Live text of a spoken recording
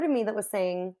of me that was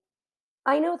saying,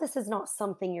 I know this is not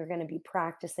something you're going to be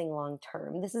practicing long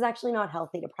term. This is actually not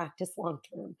healthy to practice long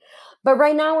term. But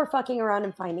right now we're fucking around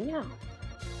and finding out.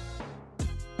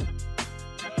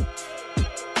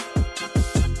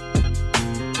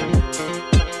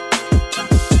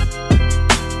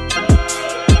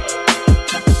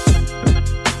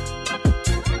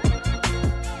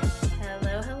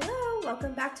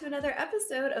 Welcome back to another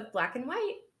episode of Black and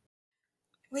White.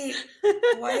 Wait,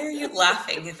 why are you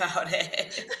laughing about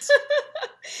it?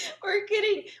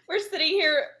 We're sitting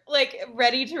here like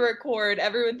ready to record.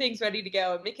 Everyone thinks ready to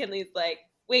go. And McKinley's like,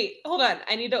 wait, hold on.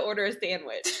 I need to order a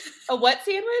sandwich. A what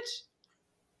sandwich?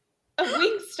 A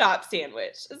Wingstop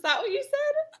sandwich. Is that what you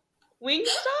said?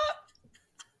 Wingstop?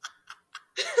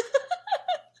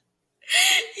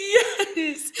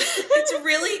 Yes. It's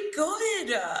really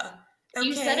good. Okay.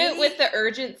 You said it with the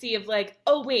urgency of like,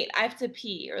 oh wait, I have to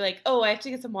pee, or like, oh, I have to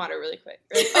get some water really quick.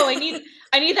 Or like, oh, I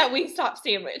need that Wingstop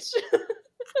sandwich.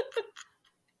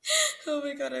 Oh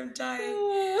my god, I'm dying.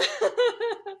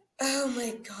 Oh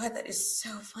my god, that is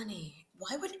so funny.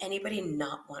 Why would anybody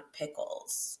not want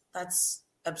pickles? That's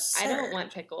absurd. I don't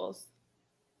want pickles.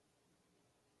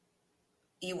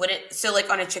 You wouldn't? So like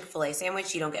on a Chick-fil-A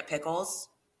sandwich, you don't get pickles?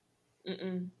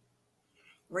 Mm-mm.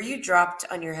 Were you dropped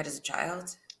on your head as a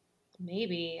child?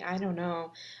 Maybe. I don't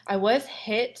know. I was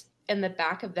hit in the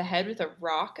back of the head with a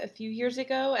rock a few years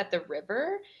ago at the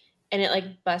river, and it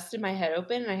like busted my head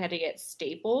open, and I had to get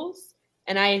staples.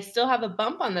 And I still have a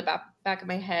bump on the back of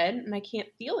my head, and I can't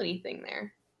feel anything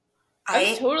there. I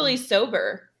was totally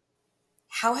sober.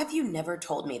 How have you never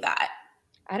told me that?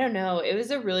 I don't know. It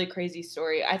was a really crazy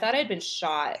story. I thought I'd been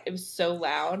shot. It was so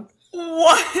loud.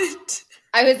 What?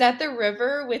 I was at the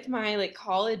river with my like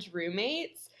college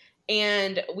roommates.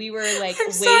 And we were like I'm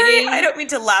waiting. Sorry, I don't mean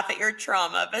to laugh at your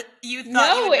trauma, but you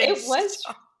thought you had been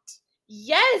shot.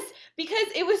 Yes, because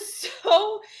it was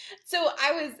so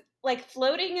I was like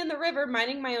floating in the river,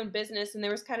 minding my own business, and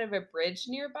there was kind of a bridge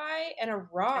nearby, and a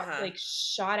rock like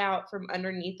shot out from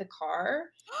underneath the car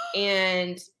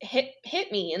and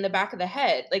hit me in the back of the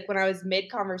head, like when I was mid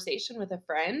conversation with a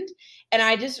friend, and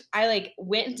I like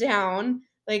went down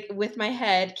like with my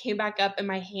head, came back up, and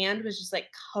my hand was just like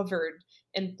covered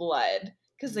in blood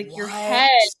because like your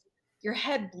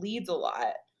head bleeds a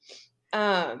lot.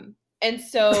 And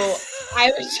so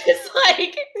I was just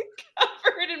like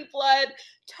covered in blood,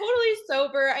 totally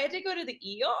sober. I had to go to the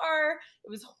ER. It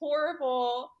was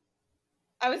horrible.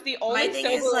 I was the only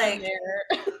sober one there.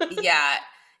 Yeah.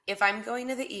 If I'm going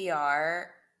to the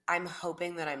ER, I'm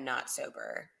hoping that I'm not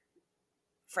sober,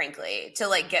 frankly, to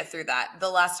like get through that. The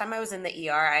last time I was in the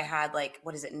ER, I had like,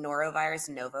 what is it? Norovirus,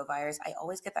 Novovirus. I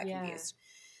always get that confused.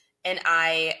 And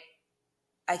I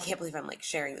can't believe I'm like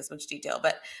sharing this much detail,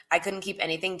 but I couldn't keep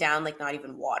anything down, like not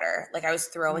even water. Like I was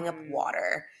throwing up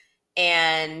water,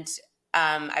 and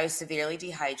I was severely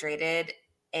dehydrated.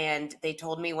 And they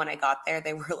told me when I got there,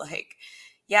 they were like,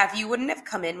 yeah, if you wouldn't have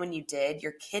come in when you did,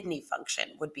 your kidney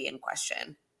function would be in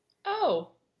question.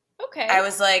 Oh, okay. I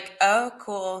was like, oh,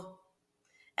 cool.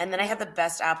 And then I had the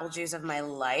best apple juice of my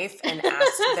life and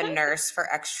asked the nurse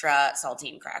for extra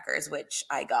saltine crackers, which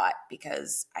I got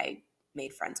because I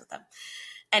made friends with them.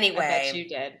 Anyway. I bet you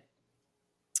did.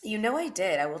 You know I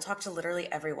did. I will talk to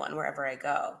literally everyone wherever I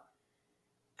go.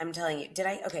 I'm telling you.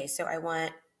 Okay, so I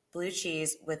want blue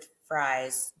cheese with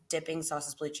fries, dipping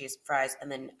sauces, blue cheese, fries,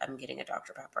 and then I'm getting a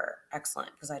Dr. Pepper.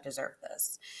 Excellent, because I deserve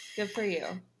this. Good for you.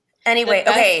 Anyway,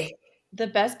 okay. The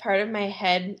best part of my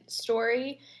head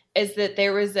story is that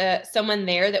there was someone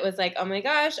there that was like, oh my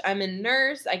gosh, I'm a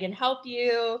nurse. I can help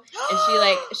you.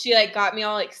 And she got me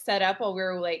all like set up while we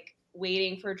were like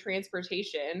waiting for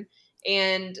transportation.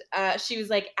 And she was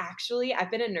like, actually,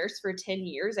 I've been a nurse for 10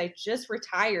 years. I just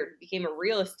retired, became a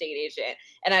real estate agent,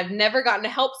 and I've never gotten to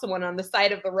help someone on the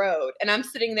side of the road. And I'm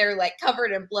sitting there like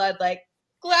covered in blood, like,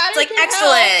 glad. It's like,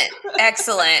 excellent.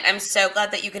 Excellent. I'm so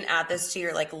glad that you can add this to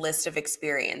your like list of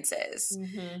experiences.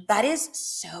 Mm-hmm. That is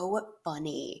so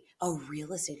funny. A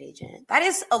real estate agent. That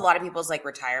is a lot of people's like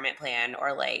retirement plan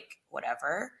or like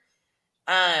whatever.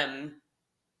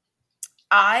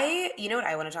 You know what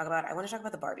I want to talk about? I want to talk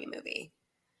about the Barbie movie.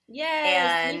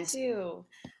 Yes, me too.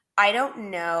 I don't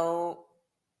know.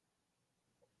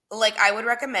 Like, I would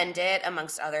recommend it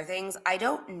amongst other things. I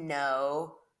don't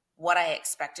know what I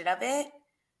expected of it,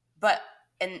 but,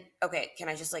 okay, can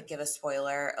I just like give a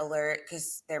spoiler alert?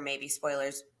 Because there may be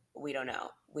spoilers. We don't know.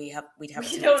 We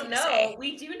don't know.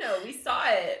 We do know. We saw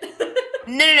it.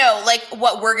 No. Like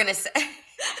what we're gonna say.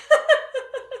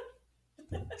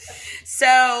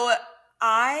 So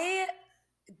I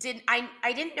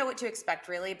didn't know what to expect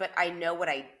really, but I know what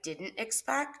I didn't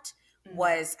expect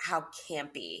was how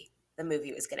campy the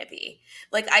movie was going to be.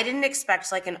 Like, I didn't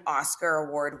expect like an Oscar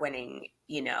award winning,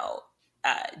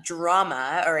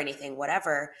 drama or anything,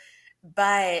 whatever.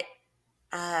 But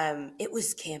it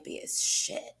was campy as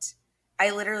shit.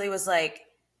 I literally was like,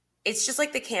 it's just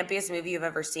like the campiest movie you've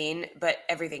ever seen, but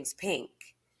everything's pink.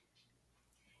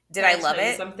 Did I love tell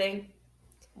you it? something?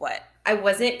 What? I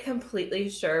wasn't completely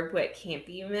sure what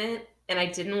campy meant, and I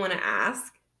didn't want to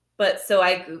ask, but so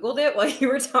I Googled it while you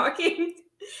were talking,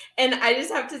 and I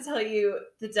just have to tell you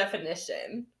the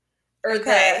definition or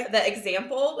Okay. the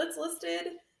example that's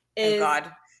listed Oh is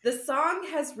God. the song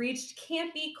has reached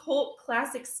campy cult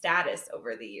classic status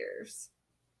over the years.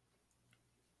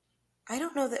 I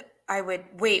don't know that I would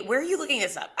wait. Where are you looking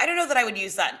this up? I don't know that I would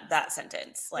use that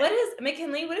sentence. Like, What is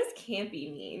McKinley? What does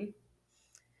campy mean?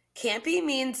 campy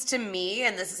means to me,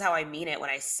 and this is how I mean it when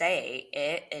I say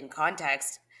it in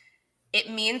context. It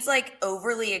means like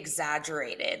overly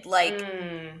exaggerated, like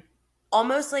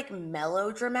almost like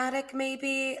melodramatic,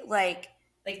 maybe like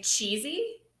cheesy,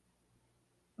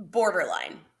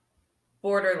 borderline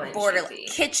cheesy.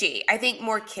 kitschy. I think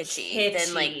more kitschy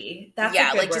than like that's a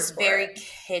good like word just for very it.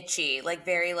 kitschy, like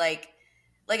very like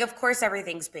of course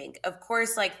everything's pink. Of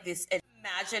course, like this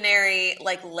imaginary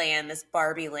like land, this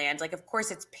Barbie land. Like of course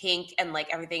it's pink and like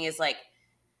everything is like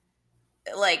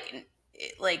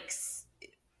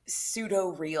pseudo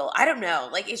real. I don't know.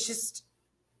 Like it's just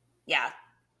yeah.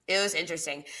 It was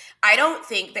interesting. I don't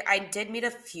think that I did meet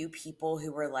a few people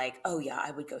who were like, "Oh yeah,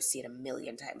 I would go see it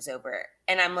 1,000,000 times over."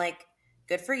 And I'm like,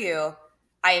 "Good for you."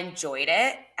 I enjoyed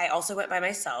it. I also went by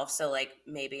myself, so like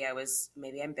maybe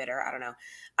I'm bitter, I don't know.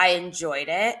 I enjoyed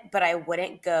it, but I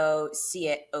wouldn't go see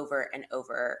it over and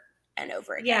over and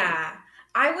over again. Yeah.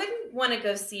 I wouldn't want to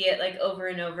go see it like over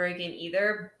and over again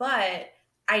either, but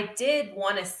I did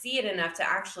want to see it enough to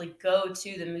actually go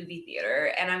to the movie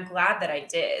theater, and I'm glad that I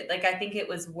did. Like I think it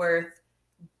was worth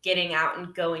getting out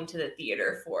and going to the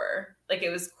theater for. Like it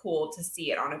was cool to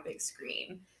see it on a big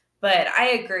screen. But I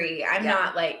agree. I'm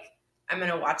not like I'm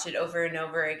going to watch it over and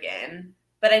over again,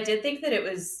 but I did think that it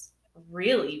was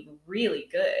really really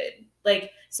good.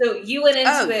 Like so you went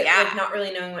into it like not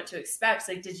really knowing what to expect.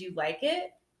 So, like did you like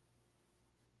it?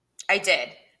 I did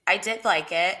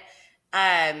like it.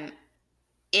 I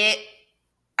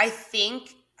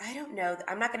think, I don't know.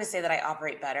 I'm not going to say that I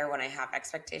operate better when I have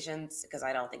expectations because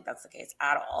I don't think that's the case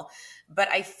at all. But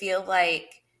I feel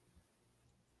like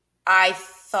I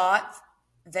thought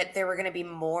that there were going to be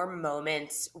more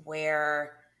moments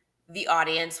where the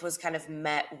audience was kind of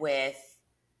met with,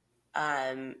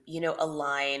 a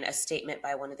line, a statement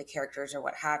by one of the characters or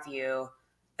what have you,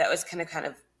 that was kind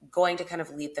of going to kind of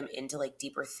lead them into like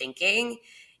deeper thinking.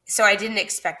 So I didn't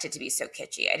expect it to be so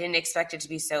kitschy. I didn't expect it to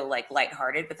be so like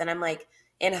lighthearted. But then I'm like,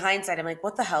 in hindsight, I'm like,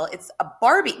 what the hell? It's a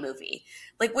Barbie movie.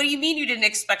 Like, what do you mean you didn't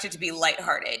expect it to be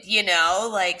lighthearted?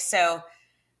 Like, so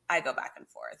I go back and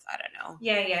forth. I don't know.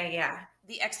 Yeah.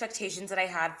 The expectations that I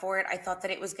had for it, I thought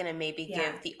that it was going to maybe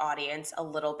give the audience a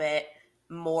little bit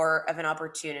more of an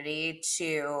opportunity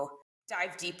to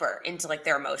dive deeper into like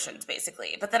their emotions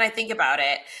basically. But then I think about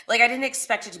it, like I didn't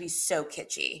expect it to be so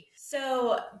kitschy.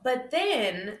 So, but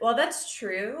then, well, that's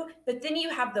true. But then you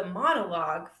have the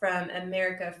monologue from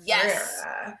America Ferrera. Yes.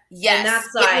 And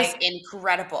that's like it was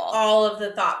incredible. All of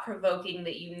the thought provoking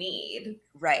that you need.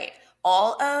 Right.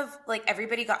 All of like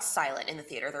everybody got silent in the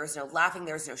theater. There was no laughing.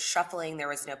 There was no shuffling. There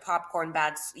was no popcorn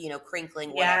bags,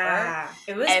 crinkling, whatever. Yeah,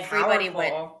 it was everybody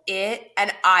powerful.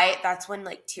 And that's when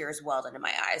like tears welled into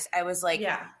my eyes. I was like,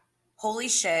 holy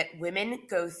shit, women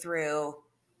go through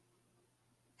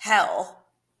hell,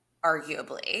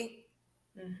 arguably.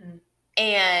 Mm-hmm.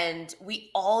 And we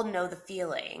all know the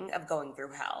feeling of going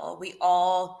through hell. We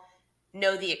all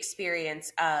know the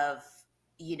experience of,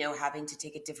 having to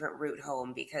take a different route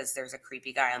home because there's a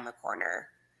creepy guy on the corner,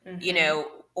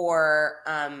 or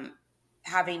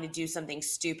having to do something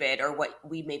stupid or what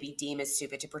we maybe deem as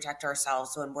stupid to protect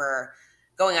ourselves when we're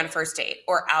going on a first date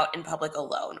or out in public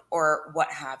alone or what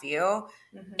have you.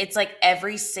 Mm-hmm. It's like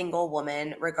every single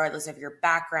woman, regardless of your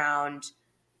background,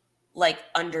 like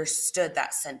understood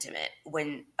that sentiment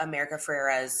when America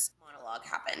Ferrera's monologue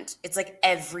happened. It's like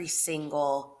every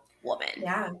single woman.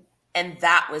 Yeah. And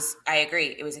that was, I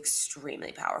agree, it was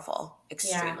extremely powerful.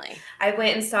 Extremely. Yeah. I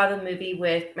went and saw the movie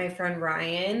with my friend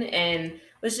Ryan and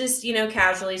was just,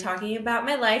 casually talking about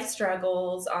my life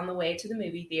struggles on the way to the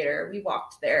movie theater. We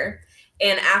walked there.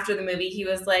 And after the movie, he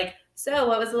was like, so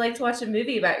what was it like to watch a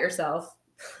movie about yourself?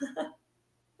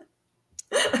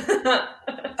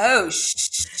 Oh,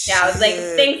 yeah, I was like,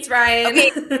 thanks, Ryan.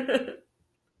 Okay.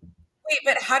 Wait,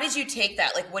 but how did you take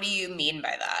that? Like, what do you mean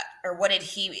by that? Or what did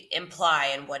he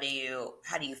imply and how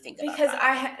do you think about Because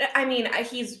that?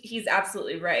 he's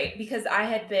absolutely right, because I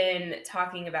had been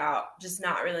talking about just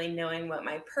not really knowing what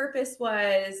my purpose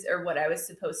was or what I was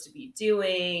supposed to be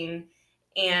doing,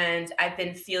 and I've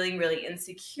been feeling really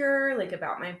insecure, like,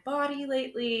 about my body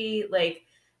lately. Like,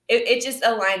 it just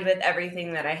aligned with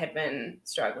everything that I had been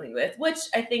struggling with, which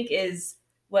I think is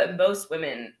what most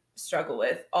women struggle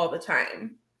with all the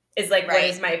time, is like, what Right.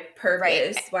 is my Right.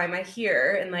 purpose? Why am I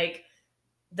here? And like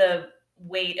the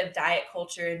weight of diet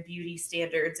culture and beauty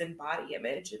standards and body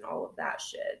image and all of that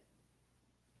shit.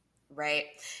 Right.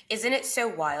 Isn't it so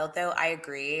wild though? I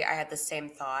agree. I had the same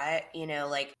thought,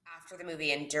 like after the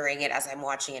movie and during it as I'm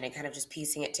watching it and kind of just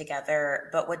piecing it together.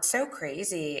 But what's so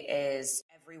crazy is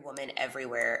every woman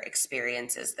everywhere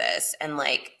experiences this. And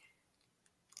like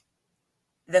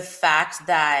the fact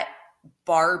that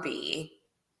Barbie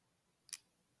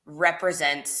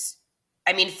represents,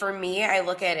 I mean, for me, I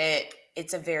look at it,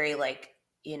 it's a very like,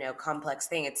 complex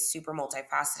thing. It's super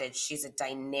multifaceted. She's a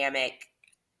dynamic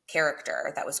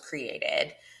character that was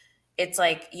created. It's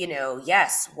like,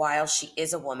 yes, while she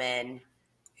is a woman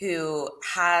who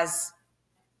has,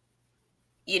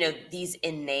 these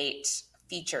innate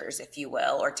features, if you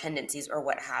will, or tendencies or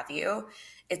what have you,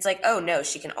 it's like, oh no,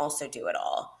 she can also do it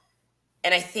all.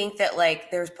 And I think that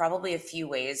like there's probably a few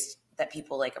ways that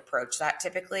people like approach that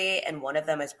typically. And one of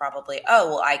them is probably, oh,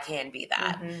 well, I can be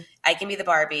that. Mm-hmm. I can be the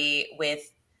Barbie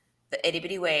with the itty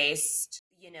bitty waist,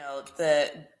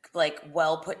 the like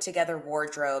well put together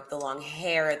wardrobe, the long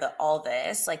hair, the all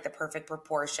this, like the perfect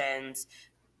proportions,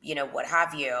 what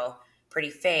have you, pretty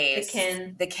face,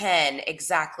 the Ken,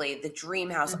 exactly, the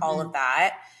dream house, all of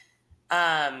that.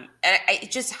 And it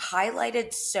just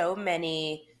highlighted so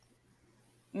many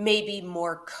maybe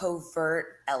more covert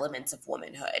elements of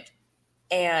womanhood.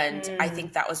 And I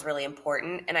think that was really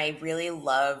important. And I really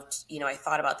loved, I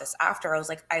thought about this after. I was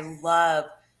like, I love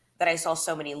that I saw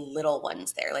so many little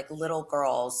ones there, like little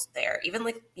girls there, even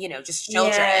like, just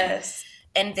children. Yes.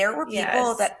 And there were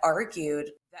people that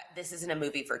argued that this isn't a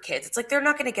movie for kids. It's like, they're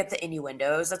not going to get the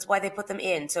innuendos. That's why they put them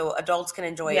in, so adults can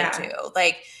enjoy it too.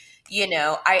 Like,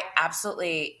 I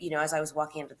absolutely, as I was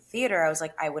walking into the theater, I was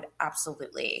like, I would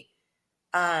absolutely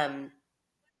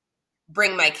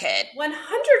bring my kid.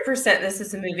 100% this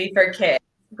is a movie for kids,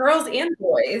 girls and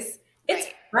boys. It's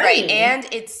right. funny. And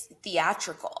it's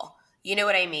theatrical. You know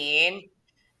what I mean?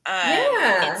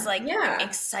 It's like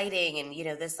exciting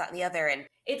and, this, that, and the other. And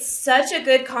it's such a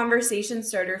good conversation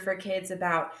starter for kids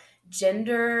about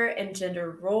gender and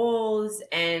gender roles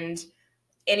and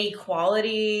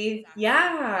inequality. Exactly.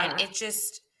 Yeah. And it's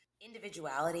just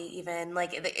individuality, even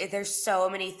like there's so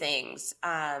many things.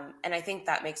 And I think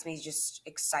that makes me just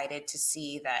excited to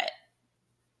see that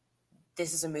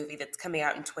this is a movie that's coming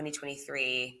out in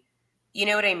 2023. You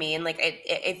know what I mean? Like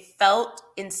it felt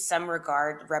in some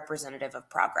regard representative of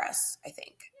progress, I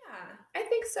think. Yeah, I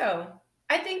think so.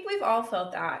 I think we've all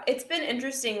felt that. It's been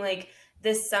interesting. Like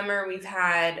this summer, we've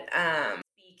had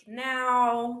Speak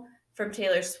Now from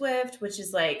Taylor Swift, which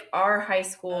is like our high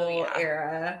school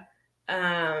era.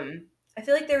 I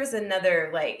feel like there was another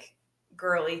like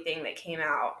girly thing that came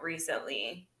out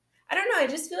recently. I don't know. I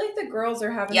just feel like the girls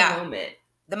are having a moment.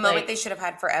 The moment they should have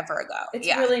had forever ago. It's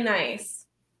really nice.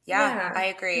 Yeah, I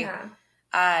agree. Yeah.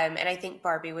 And I think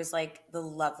Barbie was like the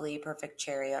lovely, perfect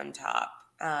cherry on top.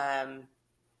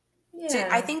 So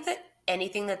I think that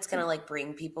anything that's going to like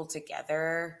bring people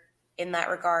together in that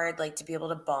regard, like to be able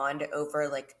to bond over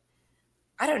like,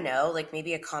 I don't know, like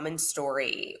maybe a common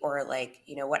story or like,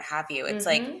 what have you. It's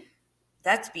like,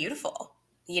 that's beautiful.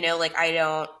 Like I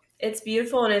don't. It's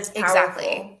beautiful and it's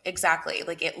powerful. Exactly.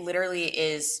 Like it literally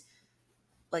is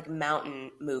like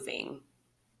mountain moving.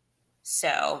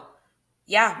 So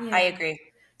yeah, I agree.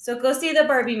 So go see the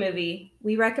Barbie movie.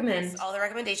 We recommend. Yes, all the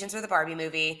recommendations for the Barbie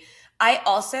movie. I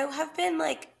also have been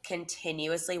like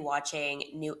continuously watching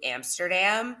New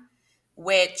Amsterdam,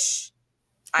 which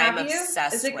I'm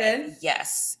obsessed Is it with. good?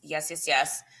 Yes.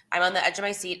 I'm on the edge of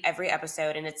my seat every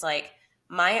episode, and it's like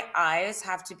my eyes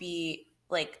have to be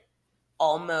like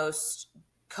almost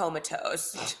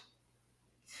comatose.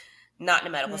 Not in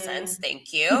a medical sense,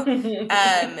 thank you.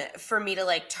 For me to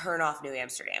like turn off New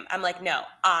Amsterdam. I'm like, no,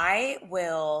 I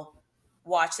will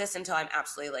watch this until I'm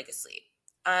absolutely like asleep.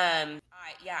 I'm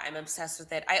obsessed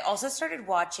with it. I also started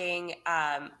watching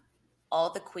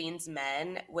All the Queen's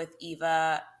Men with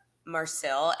Eva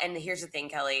Marcille. And here's the thing,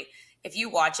 Kelly, if you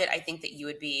watch it, I think that you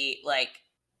would be like,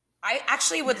 I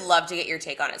actually would love to get your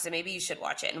take on it. So maybe you should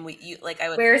watch it. And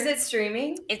Where is it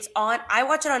streaming? It's on, I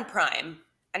watch it on Prime.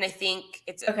 And I think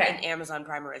it's an Amazon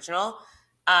Prime original.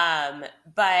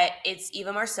 But it's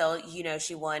Eva Marcille. You know,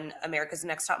 she won America's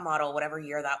Next Top Model, whatever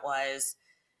year that was.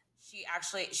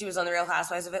 She was on the Real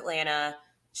Housewives of Atlanta.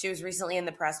 She was recently in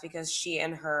the press because she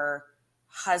and her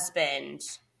husband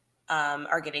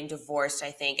are getting divorced,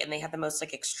 I think, and they had the most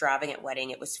like extravagant wedding.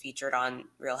 It was featured on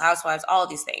Real Housewives, all of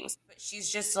these things. But she's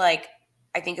just like,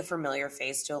 I think, a familiar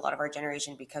face to a lot of our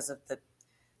generation because of the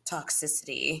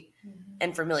toxicity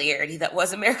and familiarity that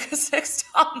was America's Next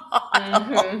Top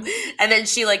Model. And then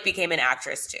she like became an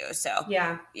actress too. So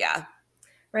yeah.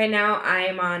 Right now, I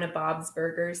am on a Bob's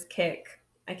Burgers kick.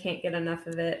 I can't get enough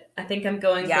of it. I think I'm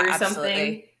going through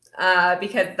something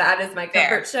because that is my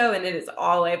comfort show, and it is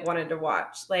all I've wanted to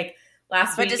watch. Like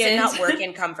last weekend. But does it not work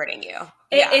in comforting you?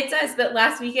 It does. But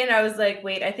last weekend, I was like,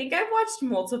 wait, I think I've watched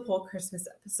multiple Christmas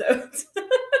episodes.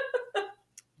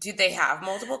 Do they have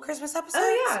multiple Christmas episodes?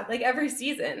 Oh, yeah. Like every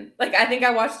season. Like I think I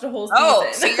watched a whole season. Oh,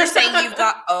 so you're saying you've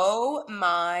got, oh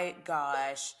my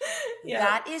gosh. Yeah.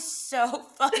 That is so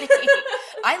funny.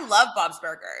 I love Bob's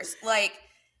Burgers. Like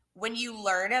when you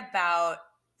learn about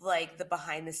like the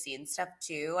behind the scenes stuff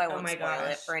too, I won't spoil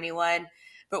it for anyone.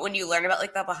 But when you learn about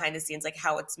like the behind the scenes, like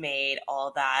how it's made,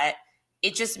 all that,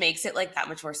 it just makes it like that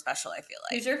much more special, I feel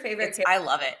like. Who's your favorite character? I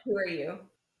love it. Who are you?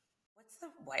 The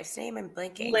wife's name? I'm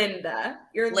blanking. Linda.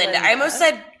 You're Linda. I almost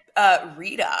said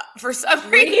Rita for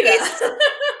some reason.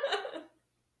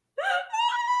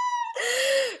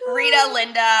 Rita,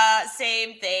 Linda,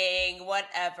 same thing,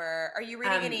 whatever. Are you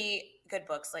reading any good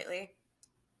books lately?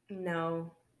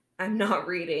 No, I'm not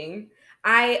reading.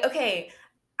 I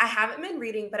haven't been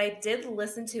reading, but I did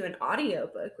listen to an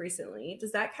audiobook recently.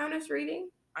 Does that count as reading?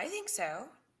 I think so.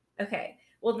 Okay.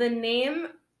 Well, the name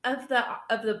of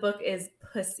the book is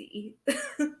Pussy.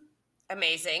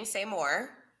 Amazing. Say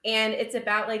more. And it's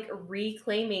about like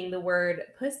reclaiming the word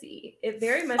pussy. It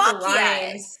very much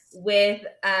aligns with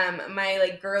my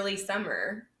like girly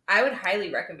summer. I would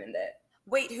highly recommend it.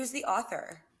 Wait, who's the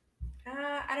author?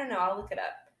 I don't know. I'll look it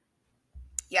up.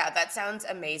 Yeah, that sounds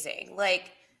amazing.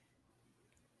 Like,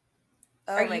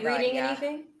 are you reading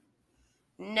anything?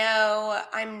 No,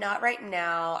 I'm not right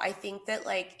now. I think that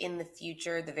like in the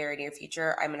future, the very near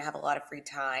future, I'm going to have a lot of free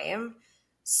time.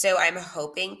 So I'm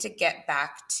hoping to get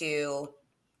back to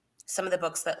some of the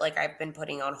books that like I've been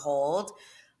putting on hold.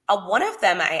 One of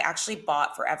them I actually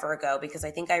bought forever ago because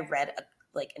I think I read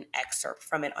an excerpt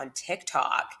from it on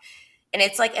TikTok. And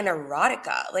it's like an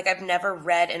erotica. Like I've never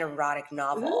read an erotic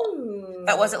novel. Ooh.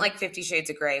 That wasn't like 50 Shades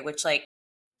of Grey, which like.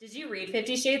 Did you read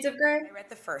 50 Shades of Grey? I read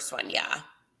the first one, yeah.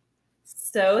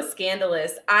 So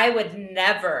scandalous. I would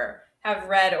never have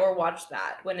read or watched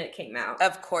that when it came out.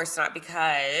 Of course not,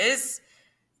 because,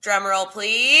 drumroll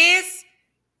please,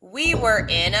 we were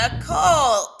in a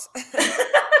cult.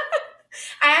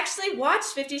 I actually watched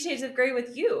 50 Shades of Grey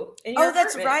with you in your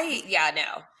apartment. That's right. Yeah,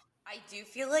 no. I do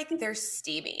feel like they're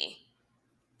steamy.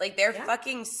 Like, they're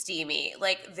fucking steamy.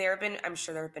 Like, I'm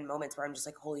sure there have been moments where I'm just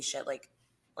like, holy shit, like,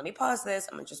 let me pause this.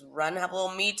 I'm going to just run, have a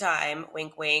little me time,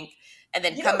 wink, wink, and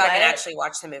then come back and actually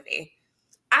watch the movie.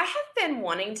 I have been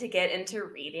wanting to get into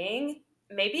reading.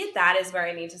 Maybe that is where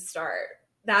I need to start.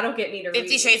 That'll get me to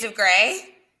 50 Shades of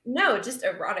Grey? No, just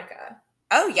erotica.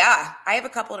 Oh, yeah. I have a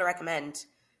couple to recommend.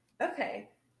 Okay.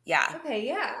 Yeah. Okay,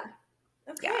 yeah.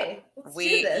 Okay. Yeah. Let's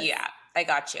do this. Yeah, I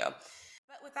got you.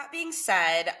 But with that being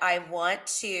said, I want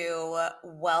to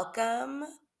welcome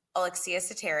Alexia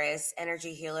Sitaras,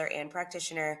 energy healer and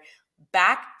practitioner,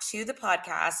 back to the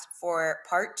podcast for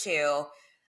part 2.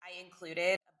 I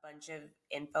included a bunch of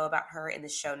info about her in the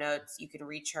show notes. You can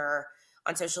reach her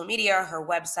on social media, her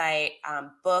website,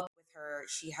 book with her.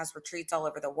 She has retreats all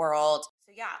over the world.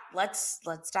 So yeah, let's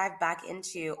dive back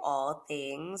into all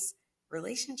things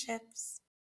relationships.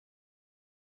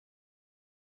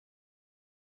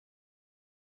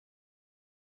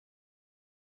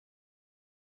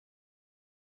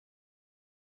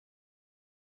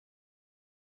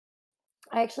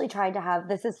 I actually tried to have,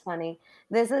 this is funny.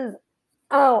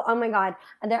 Oh my God.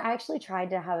 I actually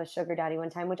tried to have a sugar daddy one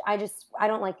time, which I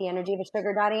don't like the energy of a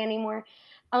sugar daddy anymore.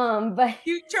 But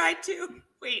you tried to.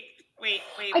 Wait.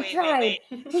 I tried.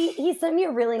 He sent me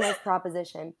a really nice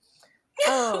proposition.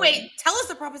 Wait, tell us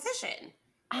the proposition.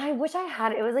 I wish I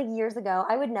had. It was like years ago.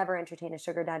 I would never entertain a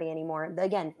sugar daddy anymore.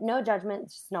 Again, no judgment.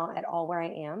 It's just not at all where I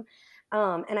am.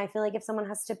 And I feel like if someone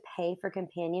has to pay for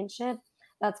companionship,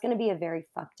 that's going to be a very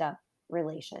fucked up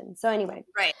relation. So anyway,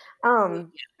 right.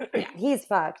 He's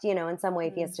fucked, in some way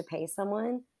if he has to pay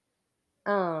someone.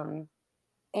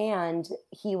 And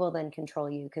he will then control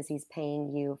you because he's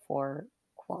paying you for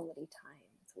quality time.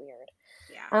 It's weird.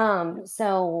 Yeah.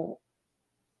 So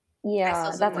I still Yeah,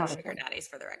 that's how support I sugar feel. daddies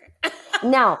for the record.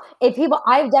 Now, if people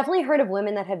I've definitely heard of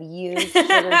women that have used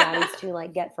sugar daddies to,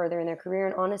 like, get further in their career,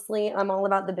 and honestly, I'm all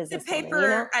about the To pay businesswoman, you know?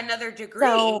 for another degree.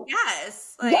 So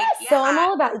Yes. yes, Like, so I'm yeah.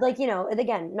 all about, like, and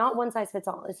again, not one size fits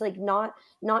all. It's like not,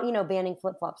 banning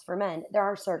flip-flops for men. There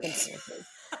are circumstances.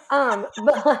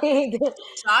 But, like,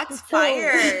 Shots so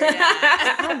fired.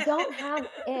 I don't have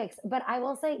icks, but I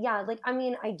will say, yeah, like, I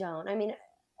mean, I don't. I mean,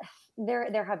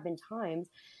 there have been times.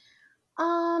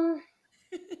 Um,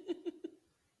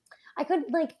 I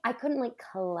couldn't like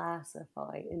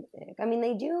classify an ick. I mean,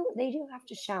 they do have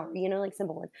to shower, like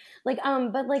simple ones. Like,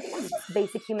 but like that's just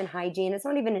basic human hygiene. It's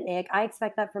not even an ick. I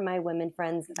expect that from my women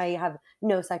friends that I have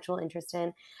no sexual interest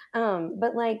in.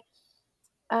 But like,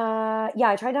 yeah,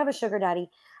 I tried to have a sugar daddy.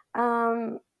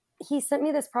 Um, he sent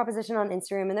me this proposition on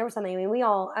Instagram, and there was something. I mean, we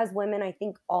all, as women, I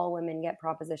think all women get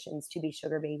propositions to be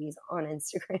sugar babies on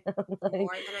Instagram. Like,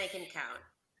 More than I can count.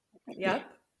 Yep.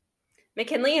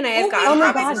 McKinley and I have Oh, gotten oh wait, my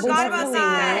I almost God, wait, propositions forgot from that's the about so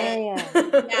same that.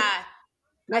 guy. hilarious. Yeah. I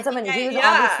That's so think funny. He was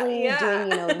Yeah, obviously yeah.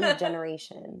 doing, lead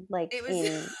generation, like it was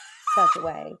in such a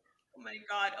way. Oh my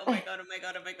god, oh my god, oh my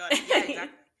god, oh my god. Yeah,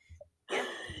 exactly. Yep.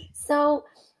 So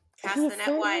Cast he the net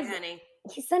sent wide, his honey.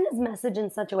 he sent his message in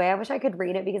such a way. I wish I could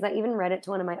read it because I even read it to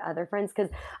one of my other friends because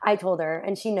I told her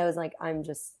and she knows like I'm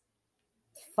just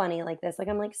funny like this. Like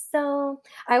I'm like, so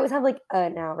I always have like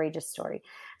an outrageous story.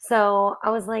 So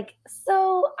I was like,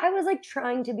 so I was like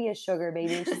trying to be a sugar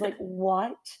baby. And she's like,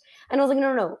 what? And I was like,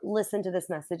 no, no, no, listen to this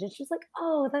message. And she's like,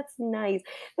 oh, that's nice.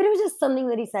 But it was just something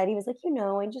that he said. He was like,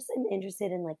 I just am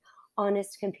interested in like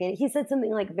honest companion. He said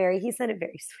something like he said it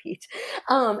very sweet.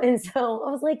 And so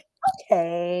I was like,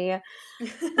 okay.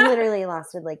 Literally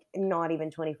lasted like not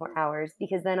even 24 hours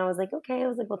because then I was like, okay. I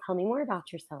was like, well, tell me more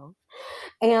about yourself.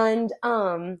 And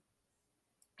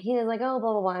he was like, oh,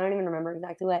 blah, blah, blah. I don't even remember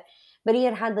exactly what, but he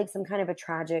had had like some kind of a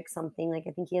tragic something. Like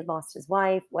I think he had lost his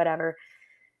wife, whatever.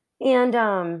 And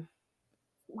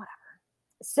whatever.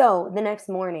 So the next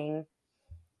morning,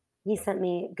 he sent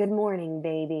me, good morning,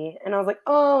 baby. And I was like,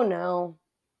 oh no.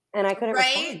 And I couldn't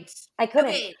Right? respond. I couldn't.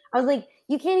 Okay. I was like,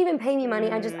 you can't even pay me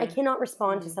money. I Mm, cannot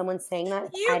respond to mm. someone saying that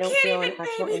if You I don't can't feel an even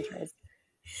actual pay me. interest.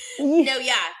 No,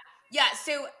 yeah. Yeah,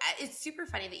 so it's super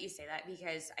funny that you say that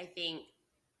because I think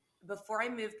before I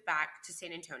moved back to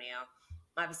San Antonio,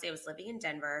 obviously I was living in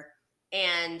Denver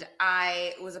and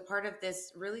I was a part of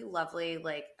this really lovely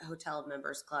like hotel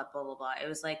members club, blah, blah, blah. It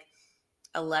was like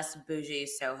a less bougie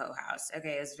Soho house.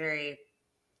 Okay, it was very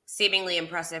seemingly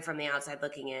impressive from the outside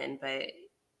looking in, but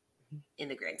in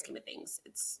the grand scheme of things,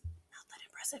 it's not that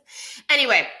impressive.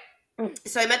 Anyway,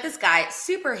 so I met this guy,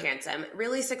 super handsome,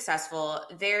 really successful,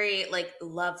 very like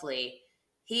lovely.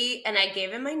 I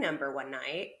gave him my number one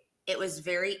night. It was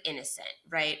very innocent,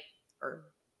 right? Or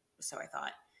so I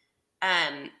thought.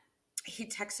 Um, he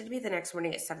texted me the next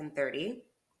morning at 7:30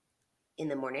 in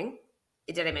the morning.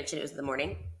 Did I mention it was the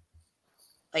morning?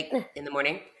 Like in the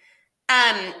morning.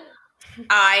 Um,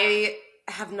 I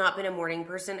have not been a morning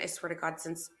person, I swear to God,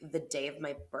 since the day of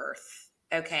my birth.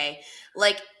 Okay.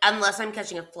 Like, unless I'm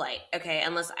catching a flight. Okay.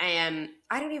 Unless I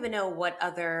don't even know what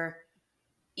other,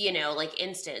 like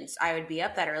instance I would be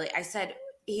up that early.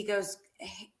 He goes,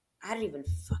 hey, I don't even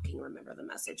fucking remember the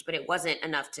message, but it wasn't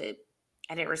enough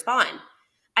I didn't respond.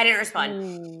 I didn't respond.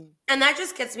 Mm. And that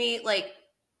just gets me like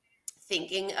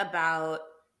thinking about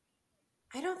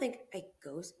I don't think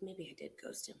maybe I did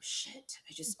ghost him. Shit.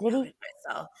 I just Did he? outed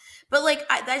myself. But like,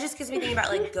 that just gets me thinking about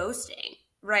like ghosting,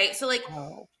 right? So like,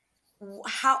 Oh,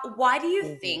 why do you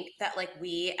crazy. think that like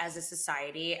we as a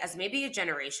society, as maybe a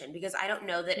generation, because I don't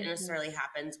know that it Mhm. necessarily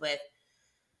happens with,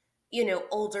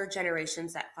 older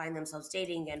generations that find themselves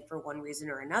dating again for one reason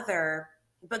or another,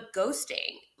 but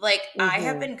ghosting. Like I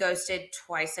have Mhm. been ghosted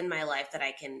twice in my life that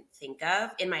I can think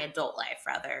of, in my adult life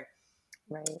rather.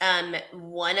 Right.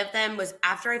 One of them was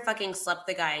after I fucking slept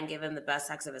the guy and gave him the best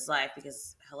sex of his life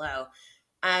because hello.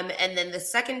 And then the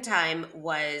second time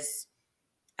was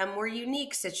a more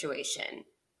unique situation.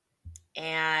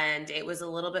 And it was a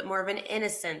little bit more of an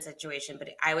innocent situation, but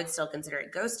I would still consider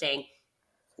it ghosting.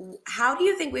 How do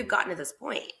you think we've gotten to this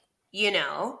point? You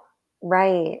know?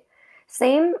 Right.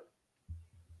 Same,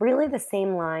 really the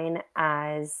same line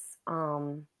as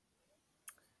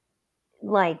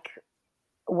like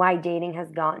why dating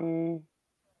has gotten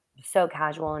so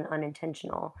casual and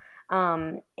unintentional.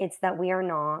 It's that we are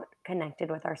not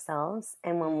connected with ourselves.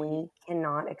 And when Mm. we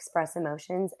cannot express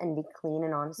emotions and be clean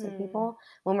and honest with Mm. people,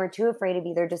 when we're too afraid of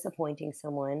either disappointing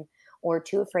someone or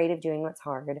too afraid of doing what's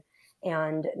hard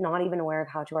and not even aware of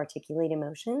how to articulate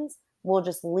emotions, we'll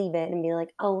just leave it and be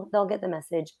like, oh, they'll get the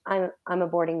message. I'm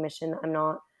aborting mission.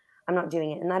 I'm I'm not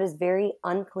doing it. And that is very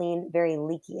unclean, very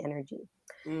leaky energy.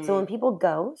 So when Mm. people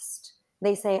ghost,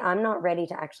 they say, I'm not ready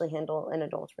to actually handle an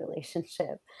adult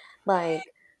relationship. Like,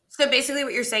 So basically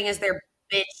what you're saying is they're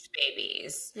bitch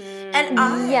babies. And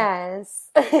Mm. yes.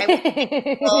 I would take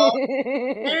full,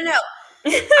 no.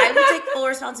 I would take full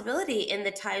responsibility in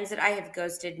the times that I have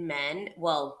ghosted men.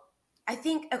 Well, I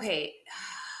think, okay,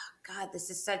 God, this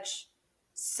is such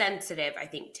sensitive, I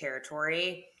think,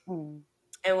 territory. Mm,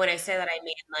 And when I say that, I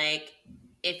mean, like,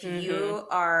 if Mm-hmm. you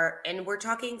are, and we're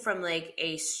talking from like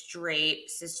a straight,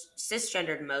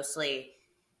 cisgendered, mostly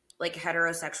like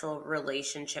heterosexual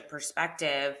relationship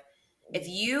perspective, if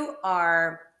you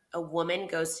are a woman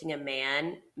ghosting a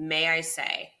man, may I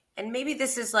say, and maybe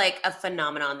this is like a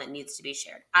phenomenon that needs to be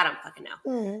shared. I don't fucking know.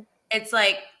 mm, It's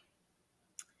like,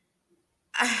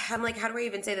 I'm like, how do I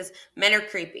even say this? Men are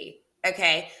creepy.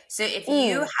 Okay. So if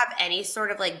you mm. have any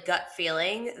sort of like gut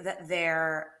feeling that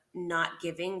they're not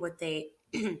giving what they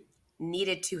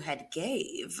needed to had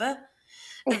gave,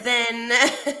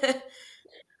 then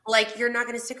like you're not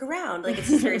going to stick around. Like it's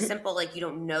just very simple. Like you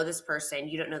don't know this person,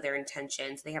 you don't know their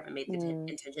intentions, they haven't made the Mm,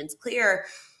 intentions clear.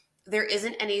 There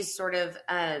isn't any sort of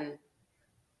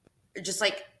just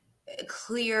like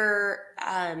clear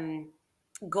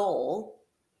goal,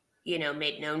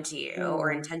 made known to you,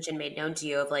 or mm, intention made known to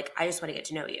you of like, I just want to get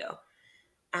to know you.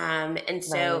 And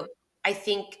so right. I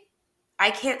think,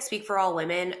 I can't speak for all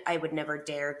women, I would never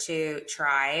dare to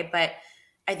try, but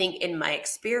I think in my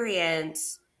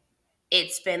experience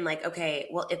it's been like, okay,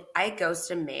 well, if I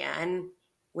ghost a man,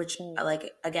 which Mm,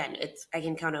 like again, it's, I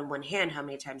can count on one hand how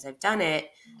many times I've done it.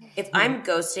 If mm, I'm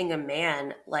ghosting a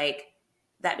man, like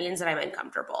that means that I'm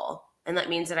uncomfortable, and that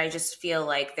means that I just feel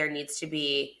like there needs to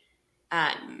be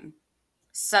um,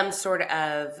 some sort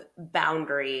of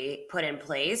boundary put in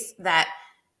place. That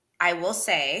I will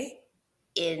say,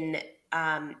 in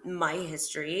my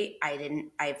history,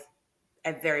 I've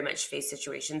very much faced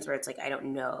situations where it's like I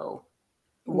don't know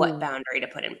what mm. boundary to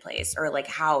put in place, or like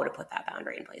how to put that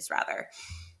boundary in place rather.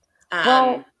 um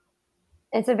Well,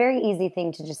 it's a very easy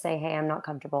thing to just say, "Hey, I'm not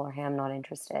comfortable," or "Hey, I'm not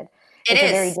interested." it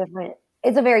is.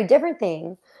 It's a very different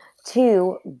thing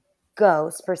to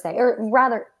ghost per se, or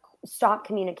rather stop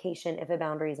communication if a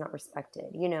boundary is not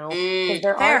respected, because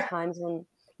there are Fair. times when,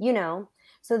 you know,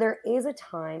 so there is a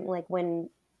time like when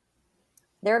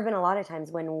there have been a lot of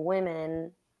times when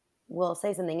women will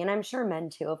say something, and I'm sure men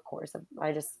too, of course.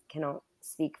 I just cannot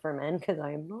speak for men because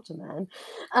I am not a man.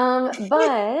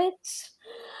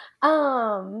 But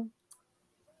um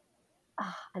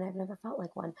and I've never felt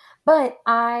like one. But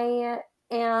I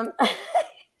am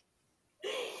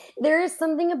there is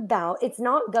something about it's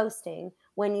not ghosting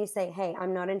when you say, "Hey,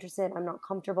 I'm not interested, I'm not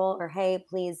comfortable," or "Hey,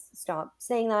 please stop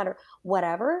saying that," or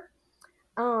whatever.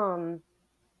 Um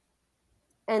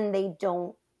and they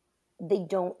don't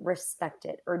respect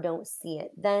it or don't see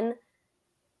it. Then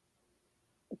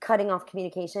cutting off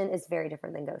communication is very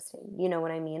different than ghosting. You know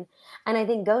what I mean? And I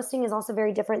think ghosting is also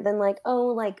very different than like, oh,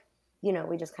 like,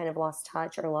 we just kind of lost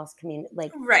touch or lost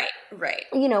like, Right.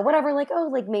 whatever, like, oh,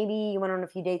 like maybe you went on a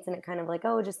few dates and it kind of like,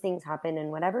 oh, just things happen and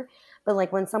whatever. But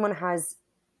like when someone has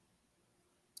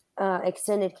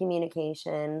extended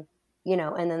communication,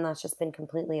 and then that's just been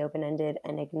completely open ended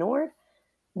and ignored,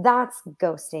 that's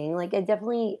ghosting. Like it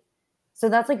definitely, so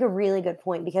that's like a really good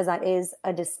point because that is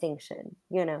a distinction.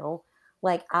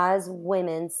 Like as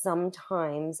women,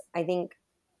 sometimes I think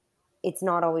it's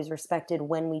not always respected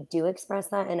when we do express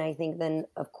that. And I think then,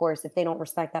 of course, if they don't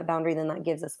respect that boundary, then that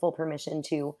gives us full permission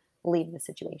to leave the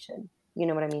situation. You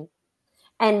know what I mean?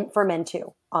 And for men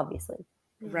too, obviously.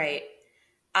 Right.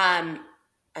 um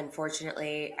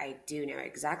Unfortunately, I do know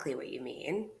exactly what you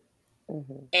mean.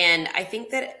 Hmm. And I think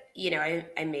that,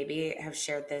 I maybe have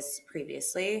shared this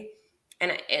previously,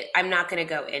 and I'm not going to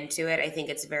go into it. I think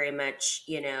it's very much,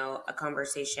 a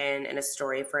conversation and a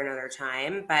story for another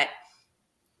time. But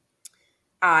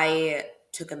I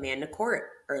took a man to court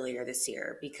earlier this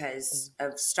year because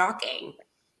of stalking,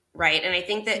 right? And I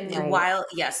think that Right. while,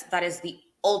 yes, that is the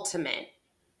ultimate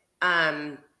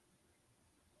um,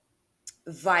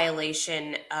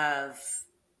 violation of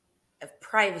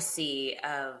privacy,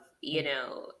 of,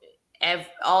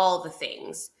 all the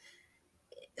things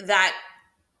that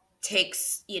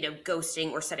takes,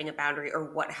 ghosting or setting a boundary or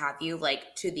what have you,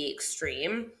 like to the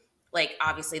extreme. Like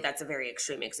obviously that's a very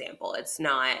extreme example. It's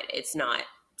not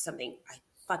something I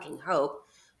fucking hope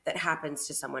that happens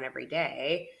to someone every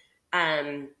day.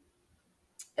 um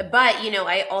but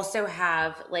I also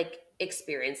have like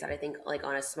experience that I think like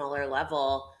on a smaller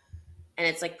level, and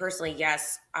it's like personally,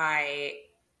 yes,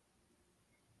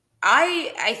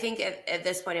 I think at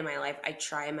this point in my life, I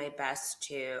try my best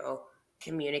to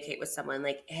communicate with someone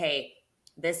like, hey,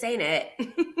 this ain't it.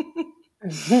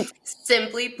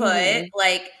 Simply put,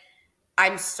 like,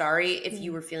 I'm sorry if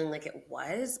you were feeling like it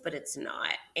was, but it's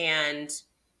not. And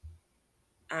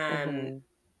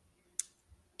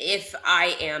if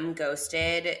I am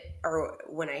ghosted, or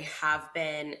when I have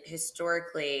been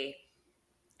historically,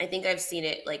 I think I've seen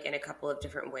it like in a couple of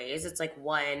different ways. It's like,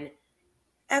 one,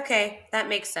 okay, that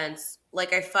makes sense.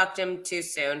 Like, I fucked him too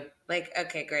soon. Like,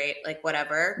 okay, great. Like,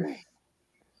 whatever.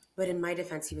 But in my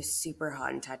defense, he was super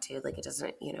hot and tattooed. Like, it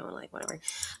doesn't, like, whatever.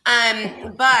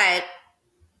 But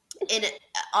in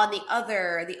on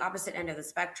the opposite end of the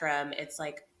spectrum, it's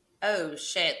like, oh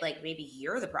shit, like maybe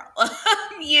you're the problem.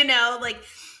 Like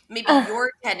maybe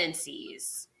your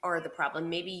tendencies are the problem.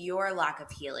 Maybe your lack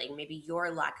of healing, maybe your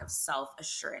lack of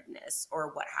self-assuredness,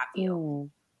 or what have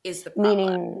you, is the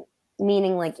problem.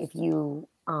 Meaning like if you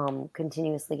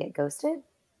continuously get ghosted?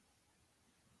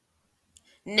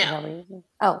 No. Is that what you're saying?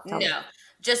 Oh, tell me. No.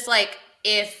 Just like,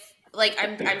 if like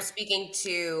I'm speaking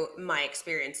to my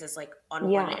experiences, like on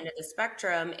one end of the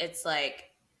spectrum, it's like,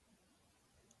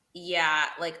 yeah,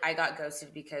 like I got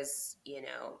ghosted because,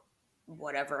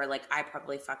 whatever, like I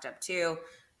probably fucked up too.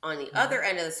 On the other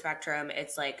end of the spectrum,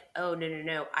 it's like, oh,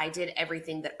 no. I did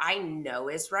everything that I know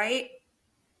is right,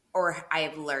 or I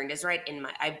have learned is right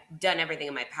I've done everything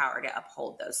in my power to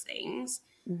uphold those things.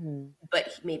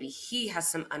 But maybe he has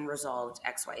some unresolved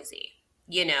XYZ,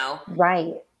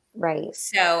 Right.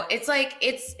 So it's like,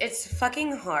 it's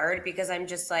fucking hard, because I'm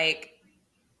just like,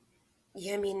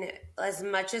 yeah, I mean, as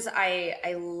much as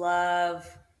I love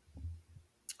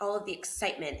all of the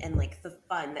excitement and like the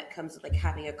fun that comes with like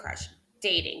having a crush,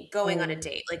 dating, going on a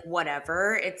date, like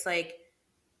whatever, it's like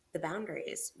the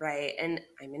boundaries, right? And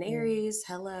I'm an Aries.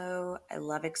 Hello. I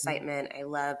love excitement. I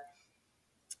love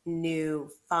new,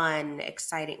 fun,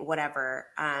 exciting, whatever.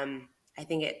 I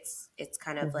think it's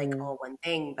kind of like all one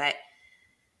thing. But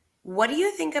what do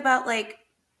you think about like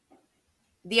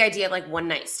the idea of like one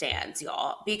night stands,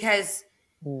 y'all? Because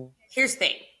here's the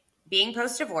thing. Being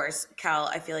post-divorce, Cal,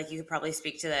 I feel like you could probably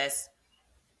speak to this.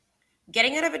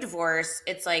 Getting out of a divorce,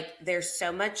 it's like there's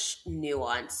so much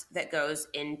nuance that goes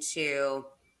into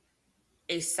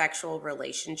a sexual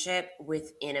relationship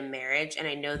within a marriage. And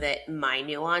I know that my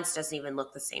nuance doesn't even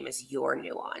look the same as your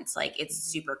nuance. Like, it's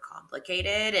super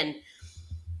complicated, and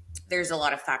there's a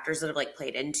lot of factors that have like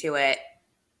played into it.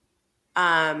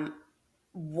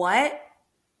 What,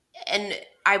 and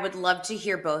I would love to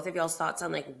hear both of y'all's thoughts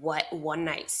on like what one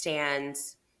night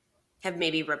stands have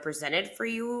maybe represented for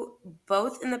you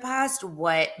both in the past.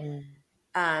 What,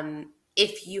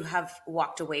 if you have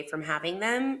walked away from having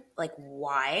them, like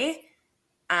why?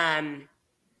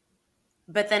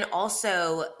 But then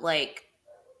also, like,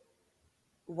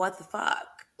 what the fuck?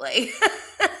 Like,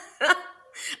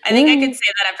 I think I could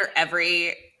say that after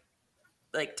every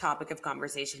like topic of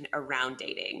conversation around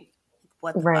dating.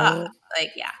 What the fuck?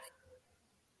 Like, yeah.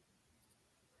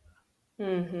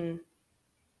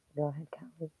 Go ahead,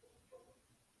 Callie.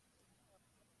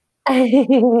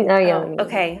 Oh, yeah.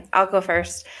 Okay, I'll go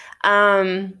first.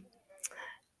 Yeah,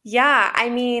 I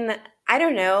mean, I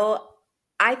don't know.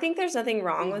 I think there's nothing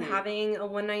wrong with having a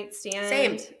one night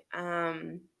stand.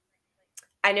 Same.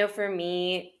 I know for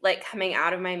me, like coming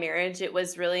out of my marriage, it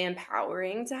was really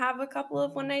empowering to have a couple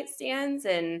of one night stands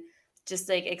and just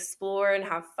like explore and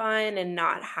have fun and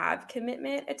not have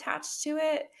commitment attached to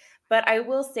it. But I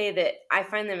will say that I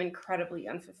find them incredibly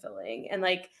unfulfilling. And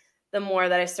like the more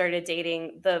that I started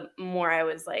dating, the more I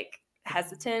was like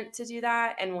hesitant to do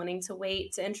that and wanting to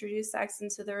wait to introduce sex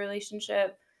into the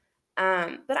relationship.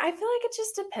 But I feel like it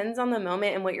just depends on the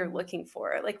moment and what you're looking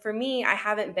for. Like for me, I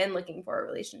haven't been looking for a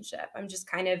relationship. I'm just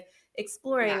kind of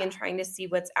exploring and trying to see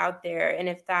what's out there. And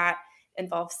if that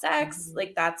involves sex,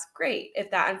 like that's great.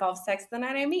 If that involves sex the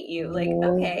night I meet you, like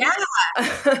okay. Yeah.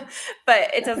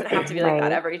 But it doesn't have to be like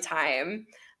that every time.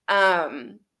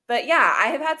 But yeah, I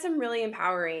have had some really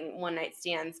empowering one night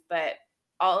stands, but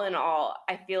all in all,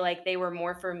 I feel like they were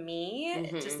more for me,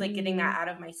 just like getting that out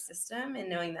of my system and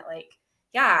knowing that like,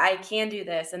 yeah, I can do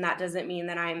this. And that doesn't mean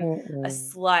that I'm a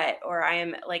slut or I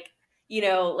am like,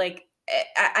 like,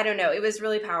 I don't know. It was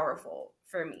really powerful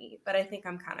for me, but I think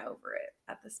I'm kind of over it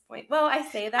at this point. Well, I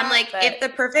say that. I'm like, but if the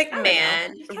perfect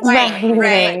man, Right.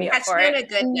 right. Catch me on a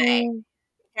good night.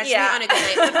 Catch me Yeah. on a good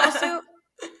night. But also,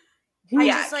 I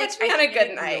just like, catch me on a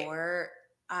good night. Ignore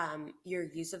your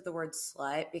use of the word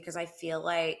slut, because I feel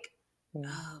like,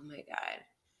 oh my God.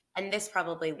 And this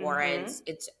probably warrants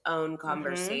its own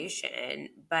conversation,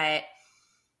 but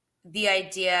the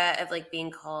idea of like being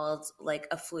called like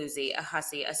a floozy, a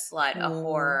hussy, a slut, a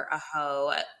whore, a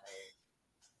hoe. Oh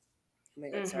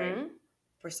my God, sorry.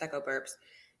 Prosecco burps.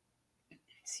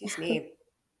 Excuse me.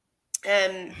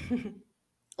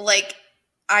 like,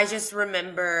 I just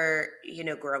remember, you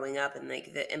know, growing up and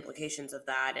like the implications of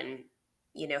that, and,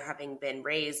 you know, having been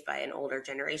raised by an older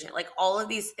generation, like all of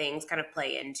these things kind of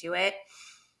play into it.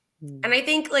 And I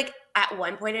think like at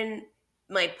one point in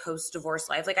my post-divorce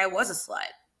life, like I was a slut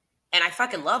and I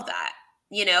fucking love that,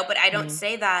 you know, but I don't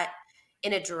say that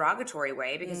in a derogatory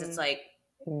way, because it's like,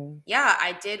 yeah,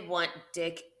 I did want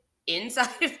dick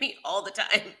inside of me all the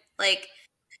time. Like,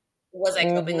 was I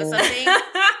coping with something?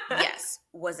 Yes.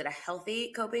 Was it a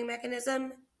healthy coping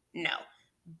mechanism? No.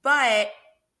 But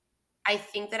I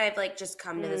think that I've like just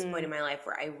come to this point in my life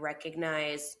where I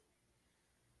recognize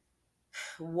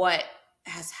what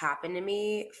has happened to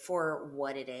me for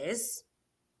what it is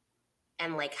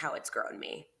and like how it's grown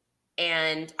me.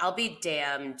 And I'll be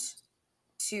damned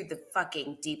to the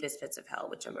fucking deepest pits of hell,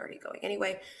 which I'm already going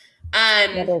anyway.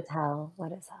 What is hell?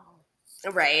 What is hell?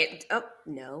 Right. Oh,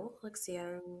 no,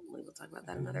 Alexia. We will talk about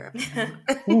that another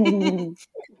episode.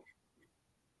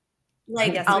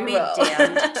 Like, Yes, I'll we be will.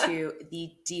 damned to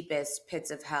the deepest pits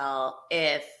of hell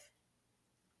if,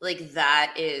 like,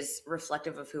 that is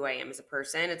reflective of who I am as a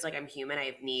person. It's like, I'm human. I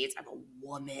have needs. I'm a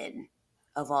woman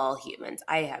of all humans.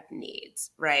 I have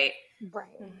needs, right? Right.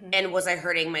 And was I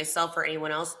hurting myself or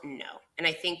anyone else? No. And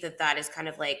I think that that is kind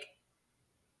of like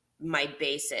my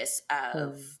basis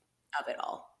of it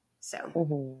all.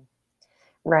 So.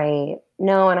 Right.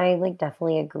 No, and I like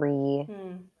definitely agree.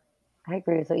 I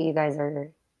agree with what you guys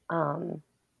are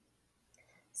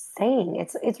saying.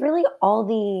 It's really all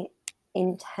the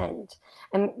intent,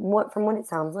 and from what it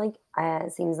sounds like,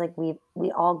 it seems like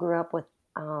we all grew up with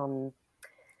some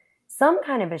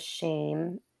kind of a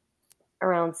shame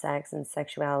around sex and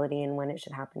sexuality and when it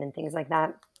should happen and things like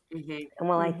that. And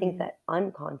while I think that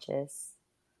unconscious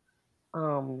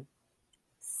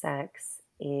sex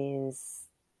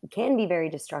can be very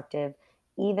destructive,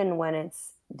 even when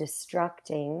it's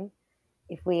destructing,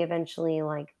 if we eventually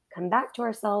like come back to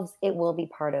ourselves, it will be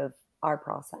part of our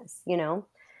process, you know?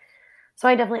 So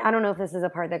I don't know if this is a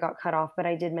part that got cut off, but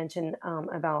I did mention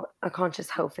about a conscious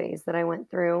hoe phase that I went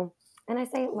through, and I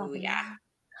say it lovingly. Yeah.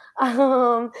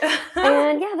 And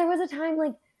yeah, there was a time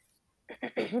like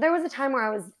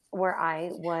where I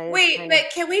was Wait, but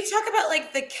can we talk about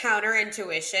like the counter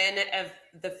intuition of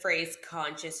the phrase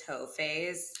conscious hoe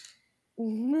phase?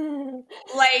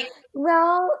 Like,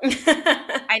 well,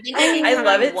 I think I can count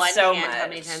love on it one so hand how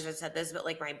many much. times I've said this, but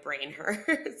like my brain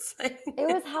hurts. it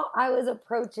was how I was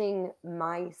approaching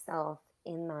myself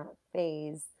in that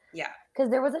phase. Yeah.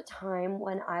 Because there was a time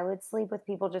when I would sleep with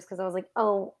people just because I was like,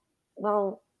 oh,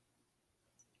 well,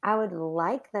 I would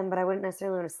like them, but I wouldn't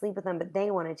necessarily want to sleep with them, but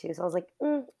they wanted to. So I was like,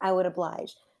 I would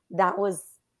oblige. That was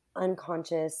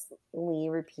unconsciously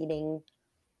repeating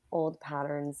old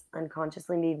patterns,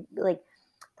 unconsciously me like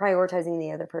prioritizing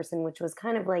the other person, which was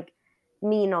kind of like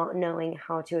me not knowing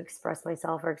how to express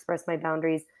myself or express my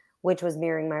boundaries, which was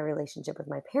mirroring my relationship with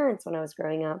my parents when I was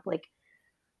growing up, like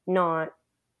not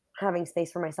having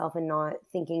space for myself and not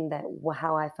thinking that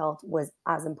how I felt was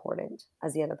as important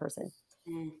as the other person.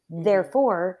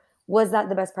 Therefore, was that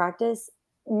the best practice?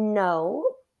 No.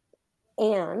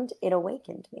 And it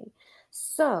awakened me.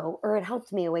 Or it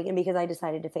helped me awaken because I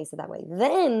decided to face it that way.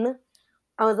 Then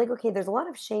I was like, okay, there's a lot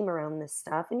of shame around this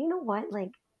stuff. And you know what?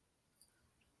 Like,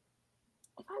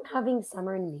 if I'm having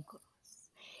summer in Mykonos,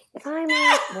 if I'm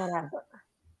like, whatever,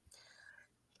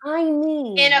 I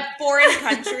mean. In a foreign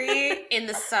country in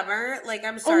the summer, like,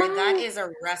 I'm sorry, that is a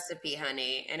recipe,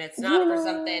 honey. And it's not for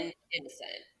something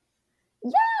innocent.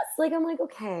 Yes. Like, I'm like,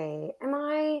 okay, am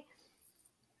I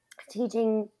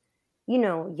teaching,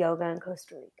 yoga in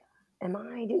Costa Rica? Am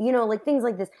I, like things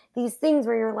like this, these things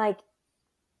where you're like,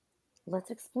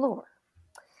 let's explore.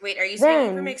 Wait, are you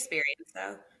speaking from experience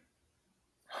though?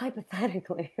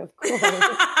 Hypothetically, of course.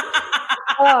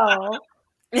 Oh.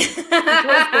 Costa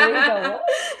Rica, what?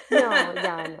 No,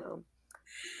 yeah, no.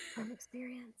 From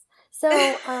experience. So,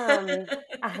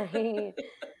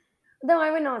 though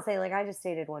I would not say, like, I just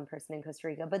dated one person in Costa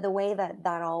Rica, but the way that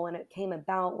all, when it came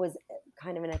about, was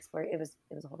kind of an exploration. It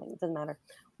was a whole thing. It doesn't matter.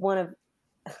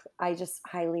 I just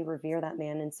highly revere that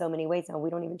man in so many ways. Now we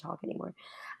don't even talk anymore.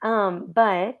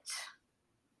 But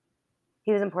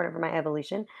he was important for my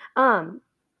evolution. All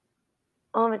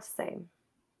I'm to say,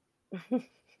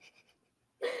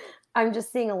 I'm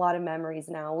just seeing a lot of memories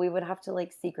now. We would have to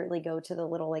like secretly go to the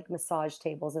little like massage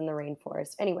tables in the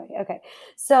rainforest. Anyway, okay.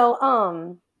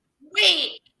 So,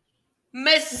 wait,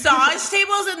 massage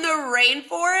tables in the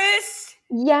rainforest?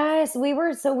 Yes, we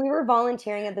were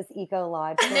volunteering at this eco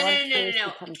lodge. So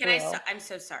No. Can I stop? I'm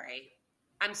so sorry.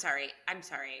 I'm sorry.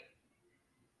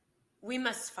 We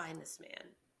must find this man.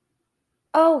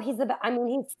 Oh, I mean,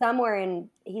 he's somewhere in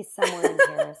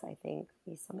Paris, I think.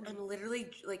 He's somewhere. I'm literally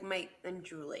I'm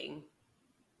drooling.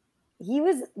 He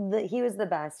was the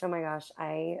best. Oh my gosh,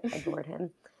 I adored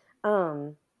him.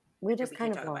 We just We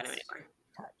kind can't of talk about him lost anymore.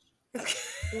 touch.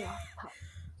 We lost touch.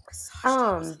 Massage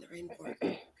tables in the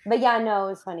rainforest. But yeah, no,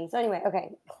 it was funny. So anyway, okay,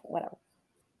 whatever.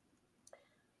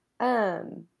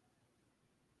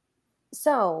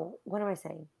 So what am I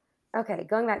saying? Okay,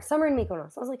 going back, summer in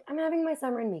Mykonos. I was like, I'm having my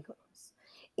summer in Mykonos.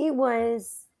 It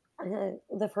was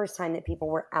the first time that people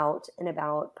were out and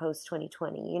about post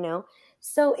 2020, you know?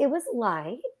 So it was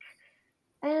like,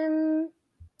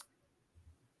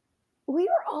 we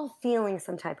were all feeling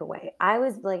some type of way. I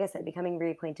was, like I said, becoming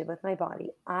reacquainted with my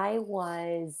body. I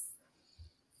was,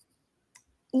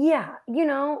 yeah, you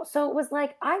know, so it was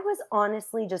like I was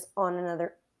honestly just on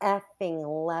another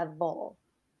effing level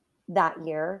that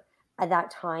year at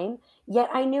that time. Yet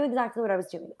I knew exactly what I was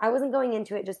doing. I wasn't going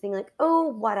into it just being like, oh,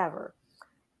 whatever.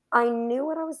 I knew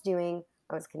what I was doing.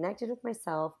 I was connected with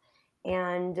myself.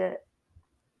 And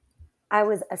I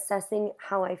was assessing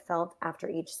how I felt after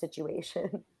each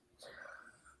situation.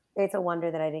 It's a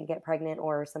wonder that I didn't get pregnant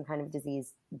or some kind of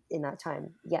disease in that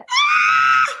time yet.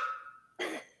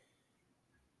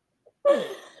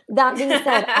 That being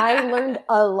said, I learned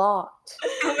a lot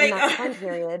in that time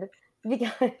period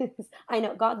because I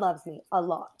know God loves me a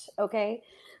lot, okay?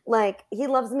 Like he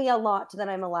loves me a lot that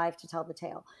I'm alive to tell the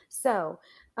tale. So,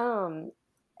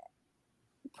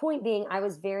 point being, I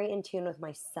was very in tune with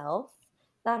myself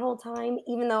that whole time,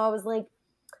 even though I was like,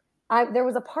 there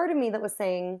was a part of me that was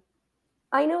saying,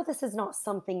 I know this is not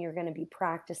something you're going to be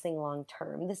practicing long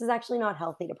term. This is actually not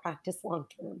healthy to practice long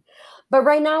term. But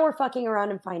right now we're fucking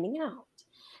around and finding out.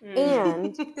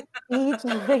 And each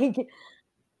like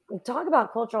talk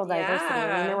about cultural diversity.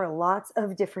 I mean, there were lots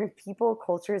of different people,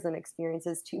 cultures, and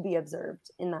experiences to be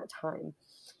observed in that time.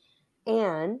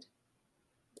 And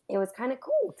it was kind of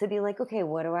cool to be like, okay,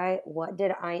 what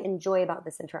did I enjoy about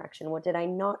this interaction? What did I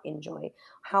not enjoy?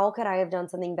 How could I have done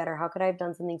something better? How could I have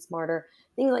done something smarter?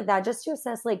 Things like that, just to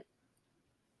assess like,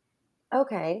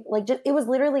 okay, like just, it was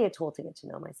literally a tool to get to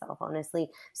know myself,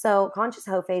 honestly. So conscious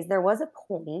hoe phase, there was a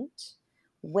point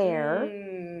where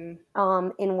in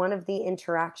one of the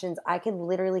interactions, I could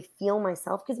literally feel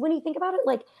myself. Because when you think about it,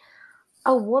 like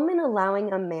a woman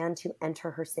allowing a man to enter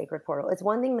her sacred portal, it's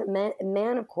one thing that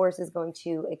man of course, is going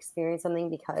to experience something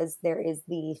because there is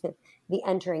the the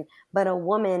entering, but a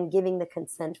woman giving the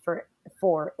consent for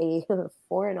a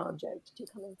foreign object to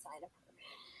come inside of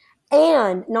her,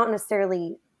 and not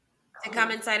necessarily to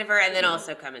come inside of her and then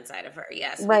also come inside of her.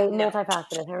 Yes, right,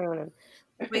 multifaceted. Everyone,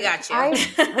 we got you. I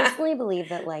personally believe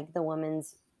that like the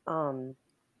woman's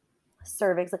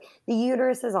cervix, like the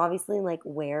uterus is obviously like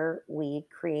where we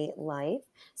create life,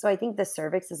 so I think the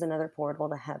cervix is another portal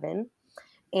to heaven.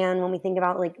 And when we think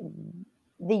about like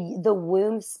the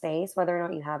womb space, whether or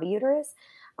not you have a uterus,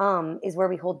 is where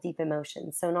we hold deep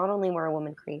emotions. So not only where a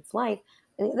woman creates life,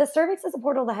 the cervix is a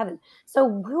portal to heaven.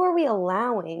 So who are we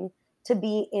allowing to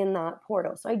be in that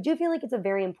portal? So I do feel like it's a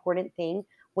very important thing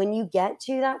when you get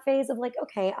to that phase of like,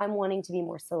 okay, I'm wanting to be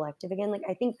more selective again. Like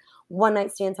I think one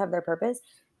night stands have their purpose.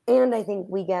 And I think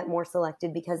we get more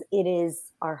selective because it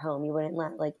is our home. You wouldn't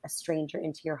let like a stranger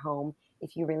into your home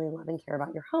if you really love and care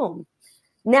about your home.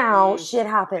 Now shit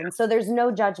happens, so there's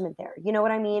no judgment there. You know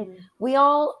what I mean? We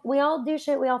all do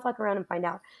shit. We all fuck around and find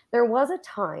out. There was a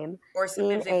time, or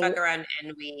sometimes we fuck around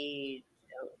and we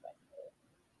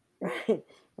don't.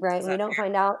 Right. We don't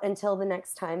find out until the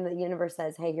next time the universe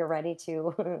says, "Hey, you're ready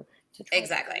to to try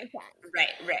exactly."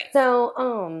 Right.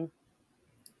 So,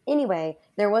 anyway,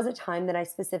 there was a time that I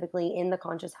specifically in the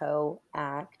Conscious Hoe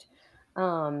Act,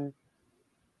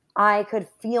 I could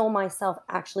feel myself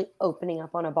actually opening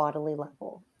up on a bodily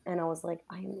level. And I was like,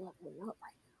 I am leveling up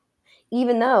right now.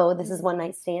 Even though this is one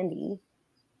night standy.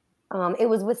 It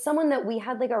was with someone that we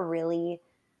had like a really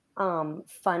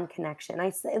fun connection. I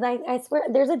swear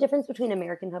there's a difference between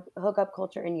American hookup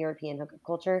culture and European hookup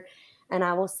culture. And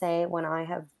I will say when I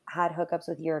have had hookups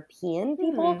with European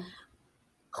people,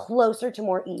 closer to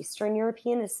more Eastern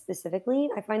European specifically,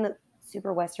 I find that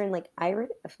super Western, like Irish.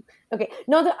 Okay,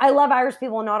 no, that I love Irish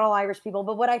people, not all Irish people,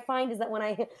 but what I find is that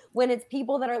when it's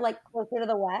people that are like closer to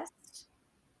the West.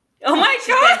 Oh my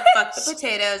god! Fuck the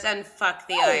potatoes and fuck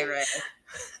the Irish.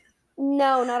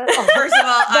 No, not at all. First of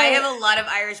all, I have a lot of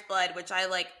Irish blood, which I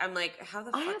like. I'm like, how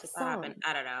the fuck does that happen?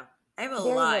 I don't know. I have a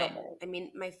lot. I mean,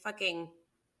 my fucking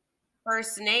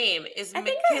first name is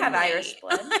McKinley. I think I have Irish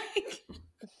blood.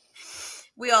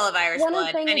 We all have Irish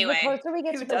blood. Anyway, the closer we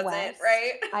get to the West,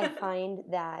 right? I find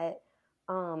that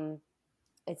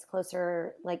it's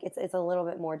closer, like it's a little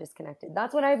bit more disconnected.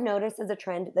 That's what I've noticed as a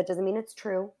trend. That doesn't mean it's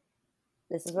true.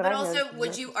 This is what But I've known. also,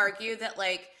 would you argue that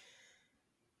like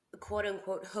quote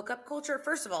unquote hookup culture,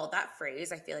 first of all, that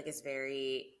phrase I feel like is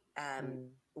very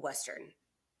Western,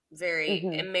 very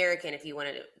American, if you want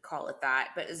to call it that,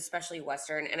 but especially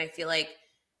Western. And I feel like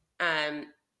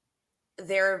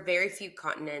there are very few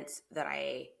continents that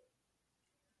I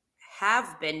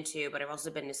have been to, but I've also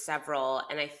been to several.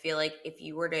 And I feel like if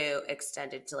you were to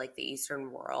extend it to like the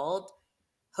Eastern world,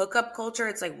 hookup culture,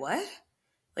 it's like, what?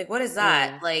 Like, what is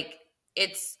that? Like,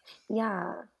 it's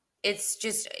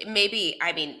just maybe,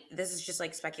 I mean, this is just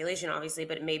like speculation, obviously,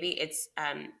 but maybe it's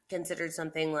considered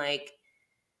something like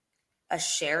a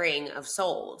sharing of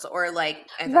souls, or like,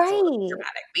 and that's a little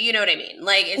dramatic, but you know what I mean?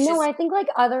 Like, it's just. I think like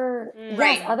other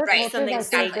other cultures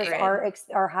I think just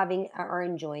are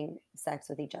enjoying sex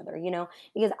with each other, you know,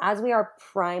 because as we are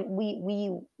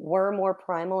we were more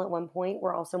primal at one point,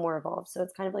 we're also more evolved, so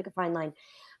it's kind of like a fine line.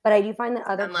 But I do find that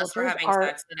other Unless we're cultures having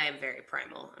sex, then I am very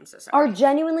primal. I'm so sorry. Are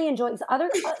genuinely enjoying other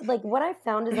like what I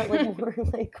found is that like more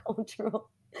like cultural,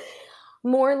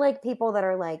 more like people that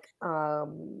are like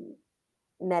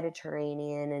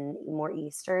Mediterranean and more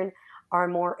Eastern are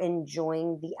more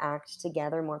enjoying the act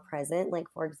together, more present. Like,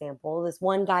 for example, this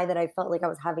one guy that I felt like I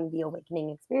was having the awakening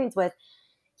experience with,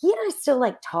 he and I still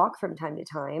like talk from time to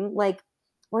time. Like,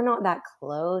 we're not that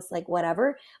close, like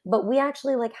whatever, but we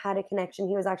actually like had a connection.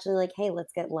 He was actually like, hey,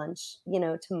 let's get lunch, you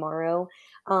know, tomorrow.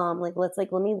 Like, let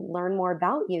me learn more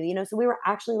about you, you know? So we were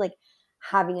actually like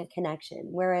having a connection.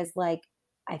 Whereas like,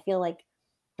 I feel like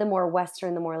the more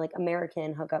Western, the more like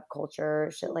American hookup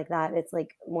culture, shit like that, it's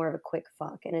like more of a quick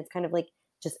fuck. And it's kind of like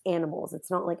just animals.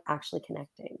 It's not like actually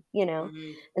connecting, you know?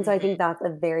 And so I think that's a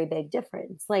very big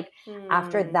difference. Like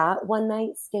after that one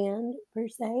night stand per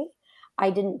se,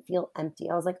 I didn't feel empty.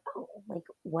 I was like, oh, like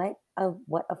what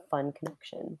a fun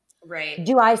connection. Right.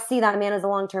 Do I see that man as a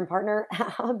long-term partner?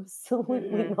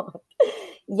 Absolutely not.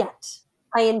 Yet.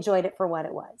 I enjoyed it for what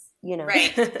it was, you know?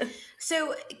 Right.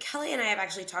 So Kelly and I have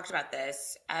actually talked about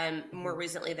this more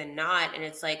recently than not. And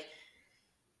it's like,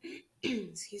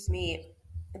 excuse me,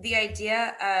 the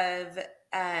idea of,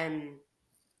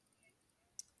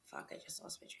 fuck, I just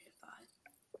lost my train of thought.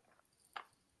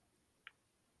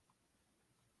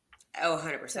 Oh,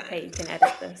 100%. Okay, you can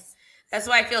edit this. That's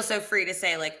why I feel so free to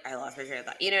say, like, I lost my train of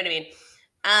thought. You know what I mean?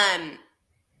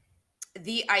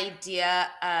 The idea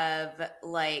of,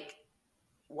 like,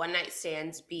 one night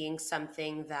stands being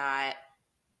something that,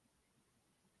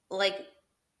 like,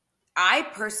 I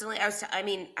personally,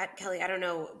 Kelly, I don't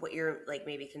know what your, like,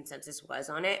 maybe consensus was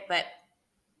on it, but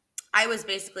I was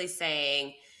basically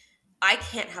saying I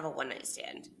can't have a one night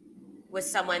stand with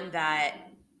someone that,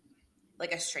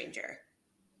 like, a stranger,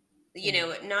 you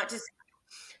know, not just,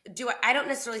 I don't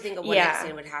necessarily think a one night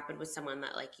stand would happen with someone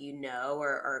that, like, you know, or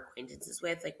are acquaintances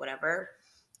with, like, whatever.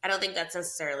 I don't think that's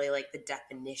necessarily, like, the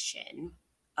definition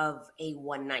of a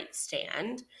one night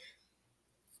stand.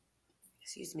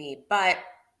 Excuse me. But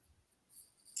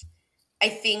I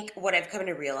think what I've come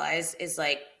to realize is,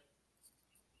 like,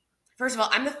 first of all,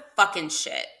 I'm the fucking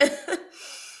shit.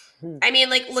 I mean,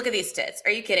 like, look at these tits.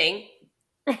 Are you kidding?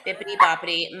 Bippity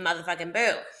boppity motherfucking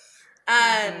boo.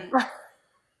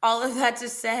 All of that to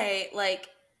say, like,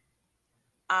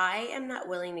 I am not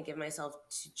willing to give myself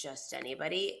to just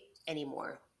anybody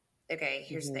anymore. Okay,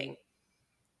 here's the thing.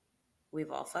 We've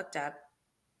all fucked up.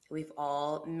 We've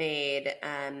all made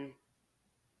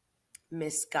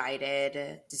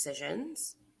misguided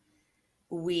decisions.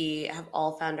 We have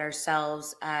all found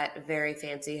ourselves at very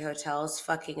fancy hotels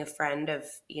fucking a friend of,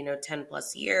 10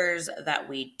 plus years that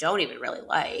we don't even really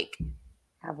like.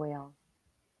 Have we all?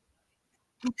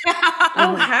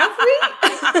 Oh, have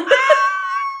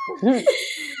we?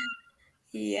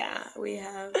 Yeah, we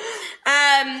have.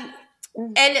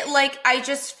 And like, I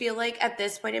just feel like at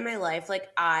this point in my life, like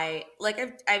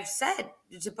I've said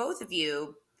to both of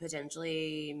you,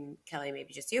 potentially Kelly,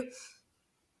 maybe just you,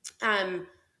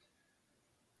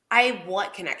 I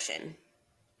want connection.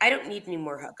 I don't need any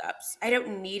more hookups. I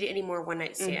don't need any more one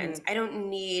night stands. I don't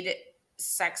need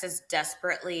sex as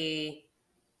desperately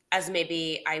as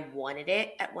maybe I wanted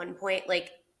it at one point.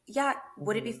 Like, yeah,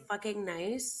 would it be fucking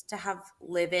nice to have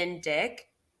live-in dick?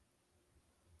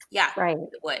 Yeah, right.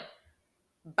 it would.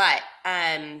 But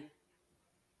yeah,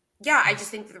 I just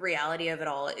think the reality of it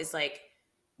all is like,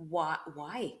 why?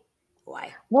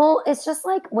 Well, it's just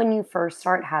like when you first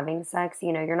start having sex,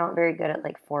 you know, you're not very good at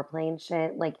like foreplay and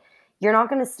shit. Like, you're not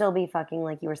going to still be fucking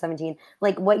like you were 17.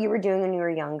 Like, what you were doing when you were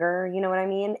younger, you know what I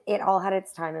mean? It all had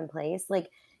its time and place. Like,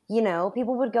 you know,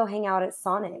 people would go hang out at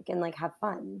Sonic and like have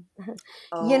fun.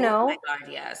 Oh, you know? my God,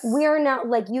 yes. We're not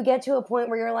like, you get to a point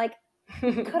where you're like,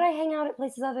 could I hang out at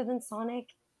places other than Sonic?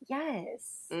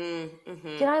 Yes.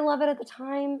 Did I love it at the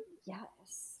time?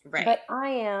 Yes. Right. But I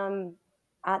am,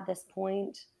 at this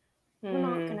point, we're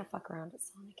not going Hmm. to fuck around at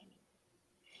Sonic anymore.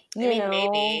 I mean,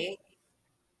 maybe.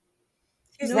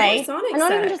 No more Right? Sonic And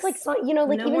not even just like, sex. you know,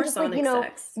 like No even more just like, Sonic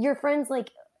sex. your friends,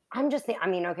 like, I'm just I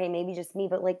mean, okay, maybe just me,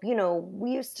 but like,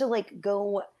 we used to like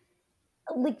go,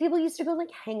 like people used to go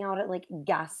like hang out at like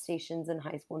gas stations in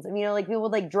high school and stuff. Like people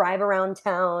would like drive around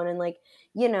town and like,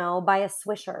 buy a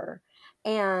Swisher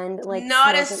and like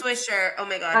Not a smoke it. Swisher. Oh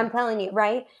my God. I'm telling you,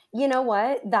 right? You know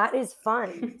what? That is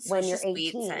fun when you're Swisher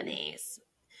Sweet 18. Sunnies.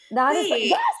 That is fun. Wait,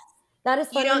 Yes, that is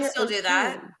you fun when don't you're still do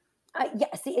that? 18.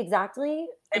 Yeah, see, exactly.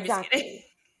 I'm just kidding. Exactly.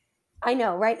 I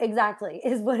know, right? Exactly.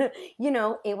 Is what,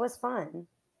 it was fun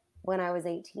when I was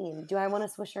 18. Do I want to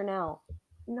Swisher now?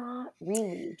 Not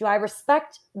really. Do I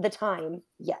respect the time?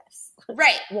 Yes.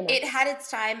 Right. It had its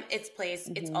time, its place,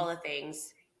 it's Mhm. all the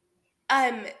things.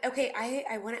 Okay,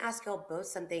 I want to ask y'all both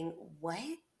something. What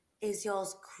is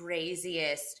y'all's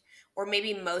craziest or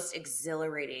maybe most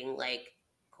exhilarating, like,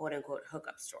 quote unquote,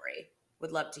 hookup story?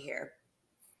 Would love to hear.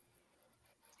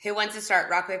 Who wants to start?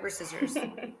 Rock, paper, scissors.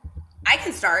 I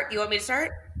can start. You want me to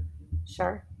start?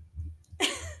 Sure.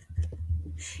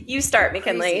 You start,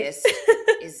 McKinley. Craziest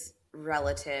is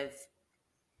relative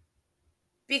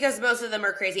because most of them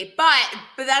are crazy, but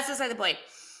that's beside the point.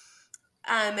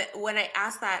 When I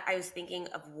asked that, I was thinking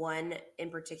of one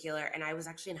in particular, and I was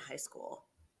actually in high school.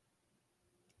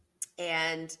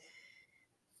 And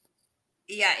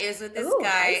yeah, it was with this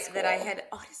guy that I had,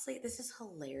 honestly, this is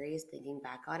hilarious thinking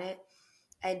back on it.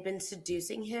 I had been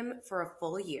seducing him for a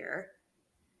full year.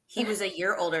 He was a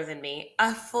year older than me,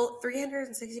 a full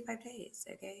 365 days,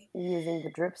 okay? Using the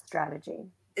drip strategy.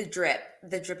 The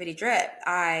drippity drip.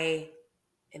 I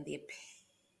am the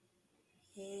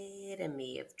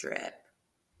epitome of drip.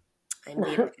 I'm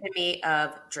the epitome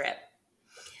of drip.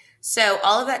 So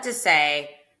all of that to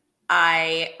say,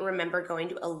 I remember going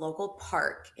to a local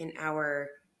park in our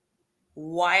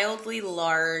wildly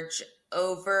large,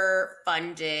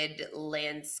 overfunded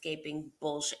landscaping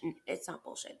bullshit. It's not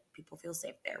bullshit. People feel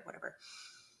safe there, whatever.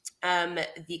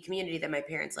 The community that my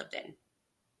parents lived in.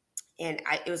 And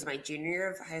it was my junior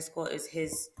year of high school. It was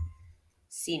his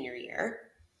senior year.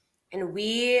 And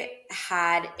we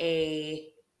had a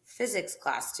physics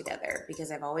class together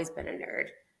because I've always been a nerd.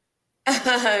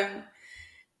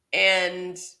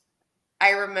 And I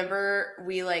remember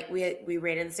we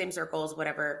ran in the same circles,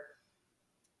 whatever.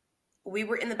 We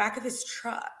were in the back of his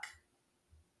truck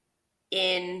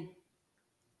in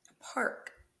a park.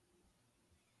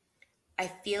 I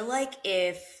feel like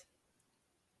if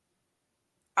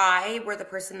I were the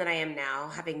person that I am now,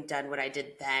 having done what I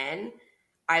did then,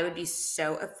 I would be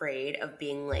so afraid of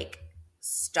being like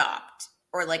stopped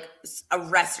or like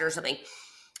arrested or something.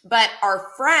 But our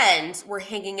friends were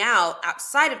hanging out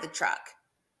outside of the truck,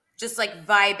 just like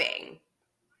vibing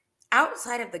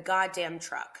outside of the goddamn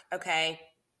truck, okay?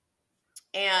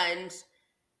 And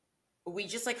we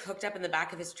just like hooked up in the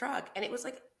back of his truck, and it was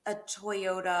like a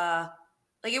Toyota.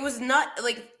 Like it was not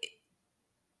like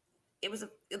it was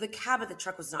the cab of the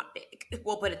truck was not big.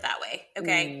 We'll put it that way,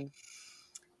 okay?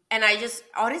 And I just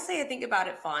honestly, I think about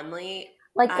it fondly.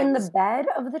 Like in the bed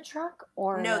of the truck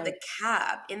or No, like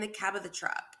in the cab of the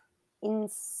truck.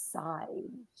 inside?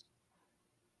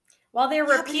 While there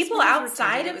were people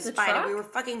outside it of was the fine, truck? and we were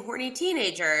fucking horny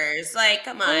teenagers. Like,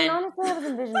 come on. I mean, honestly, I was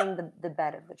envisioning the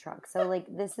bed of the truck. So like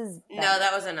this is better. No,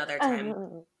 that was another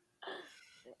time.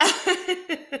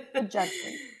 Good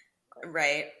judgment.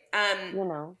 Right.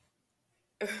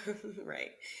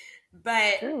 Right.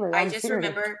 But Truly, I I'm just serious.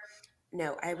 remember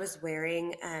I was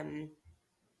wearing an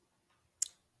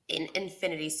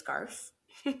infinity scarf.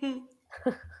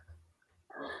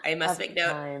 I must make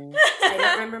note. I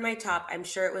don't remember my top. I'm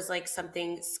sure it was like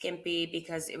something skimpy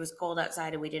because it was cold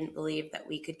outside and we didn't believe that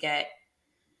we could get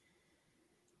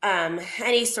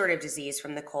any sort of disease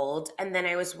from the cold. And then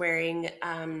I was wearing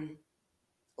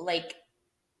like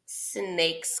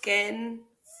snakeskin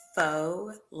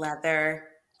faux leather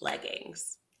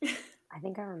leggings. I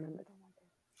think I remember that.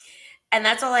 And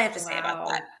that's all I have to say about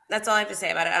that. That's all I have to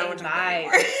say about it. I don't want to talk about it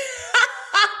anymore.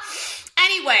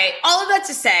 Anyway, all of that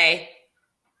to say,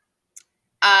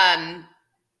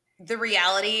 the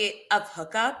reality of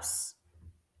hookups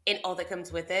and all that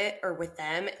comes with it or with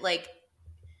them, like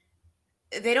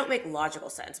they don't make logical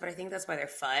sense, but I think that's why they're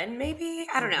fun, maybe.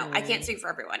 I don't know. I can't speak for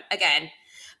everyone again.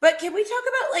 But can we talk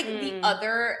about like the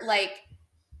other, like,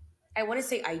 I want to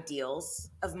say ideals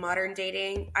of modern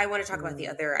dating. I want to talk about the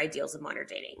other ideals of modern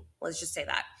dating. Let's just say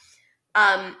that.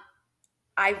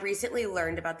 I recently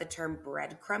learned about the term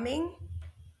breadcrumbing.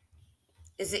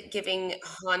 Is it giving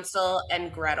Hansel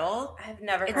and Gretel? I've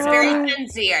never heard It's of very that. Gen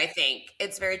Z, I think.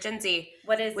 It's very Gen Z.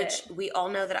 What is which it? we all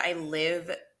know that I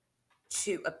live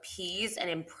to appease and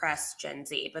impress Gen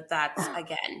Z, but that's,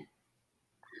 again,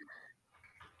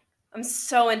 I'm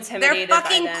so they're intimidated by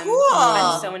fucking them. cool.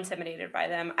 I'm so intimidated by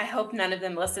them. I hope none of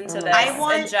them listen to Oh my this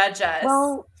God. and judge us.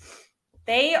 Well,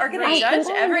 they are going to I judge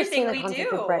think I everything understand the we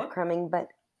concept of do. breadcrumbing, but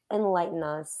enlighten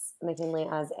us, McKinley,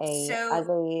 as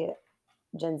a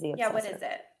Gen Z obsessor. Yeah, what is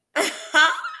it?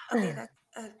 Okay,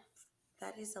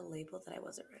 that is a label that I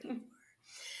wasn't ready for.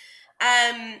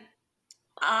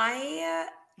 I,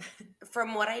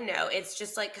 from what I know, it's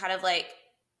just like kind of like,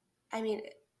 I mean,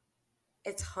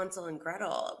 it's Hansel and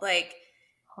Gretel. Like,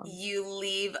 you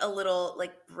leave a little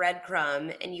like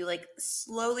breadcrumb and you like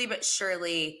slowly but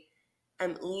surely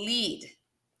lead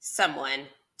someone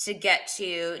to get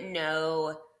to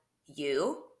know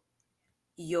you,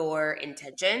 your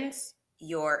intentions,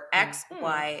 your X,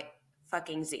 Y,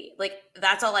 fucking Z. Like,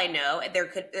 that's all I know.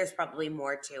 There's probably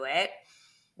more to it.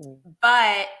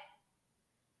 But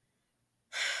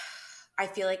I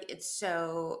feel like it's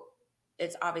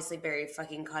obviously very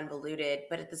fucking convoluted,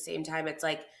 but at the same time, it's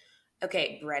like,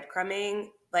 okay, breadcrumbing,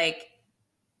 like,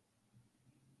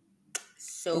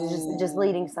 so just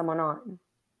leading someone on.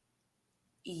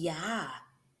 Yeah.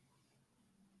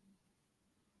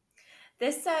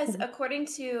 This says, according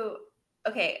to,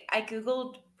 okay, I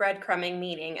Googled breadcrumbing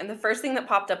meaning, and the first thing that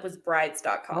popped up was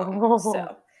brides.com.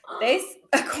 So,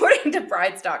 according to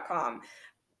brides.com,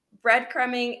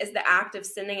 breadcrumbing is the act of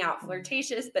sending out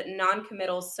flirtatious but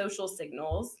non-committal social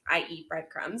signals, i.e.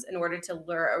 breadcrumbs, in order to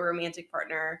lure a romantic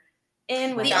partner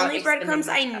in without the only expending breadcrumbs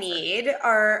much I effort. need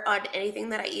are on anything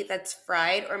that I eat that's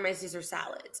fried or my Caesar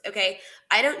salads. Okay,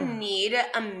 I don't need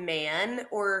a man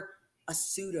or a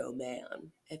pseudo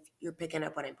man. If you're picking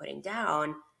up what I'm putting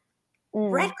down,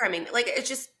 breadcrumbing, like,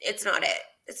 it's not it.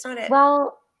 It's not it.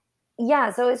 Well,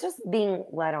 yeah. So it's just being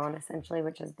led on, essentially,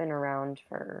 which has been around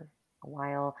for a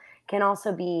while. Can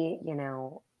also be,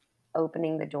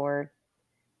 opening the door.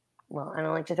 Well, I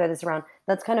don't like to throw this around.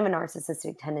 That's kind of a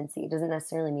narcissistic tendency. It doesn't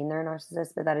necessarily mean they're a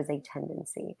narcissist, but that is a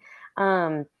tendency.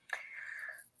 That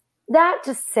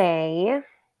to say,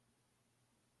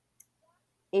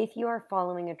 if you are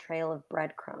following a trail of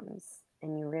breadcrumbs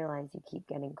and you realize you keep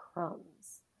getting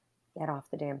crumbs, get off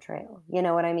the damn trail. You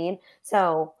know what I mean?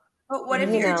 So, but what if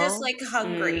you're just like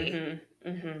hungry?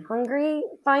 Hungry?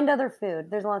 Find other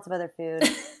food. There's lots of other food.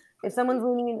 If someone's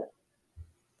leaning,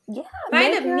 find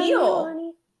make a your own meal,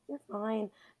 honey. You're fine.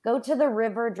 Go to the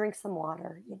river, drink some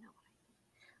water. You know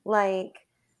what I mean? Like,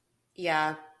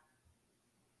 yeah.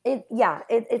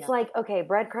 It's like, okay,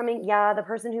 breadcrumbing. Yeah, the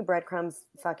person who breadcrumbs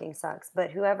fucking sucks,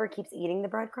 but whoever keeps eating the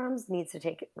breadcrumbs needs to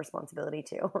take responsibility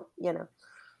too.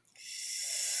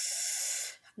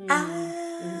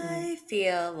 I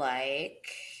feel like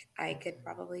I could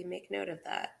probably make note of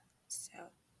that. So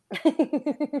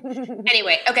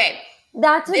anyway, okay.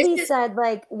 That to be said,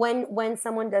 like when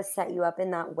someone does set you up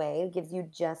in that way, gives you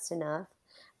just enough,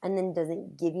 and then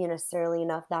doesn't give you necessarily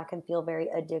enough, that can feel very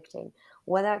addicting.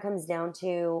 What that comes down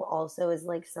to also is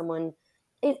like someone,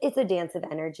 it's a dance of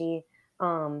energy.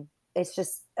 It's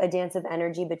just a dance of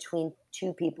energy between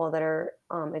two people that are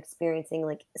experiencing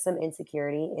like some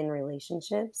insecurity in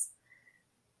relationships.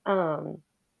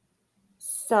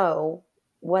 So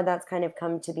what that's kind of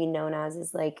come to be known as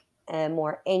is like a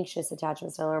more anxious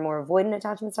attachment style or more avoidant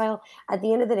attachment style. At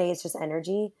the end of the day, it's just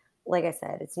energy. Like I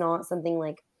said, it's not something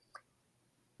like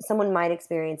someone might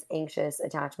experience anxious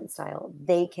attachment style.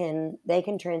 They can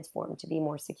transform to be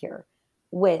more secure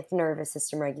with nervous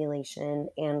system regulation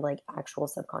and like actual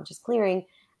subconscious clearing,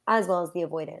 as well as the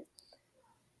avoidant.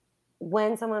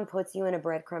 When someone puts you in a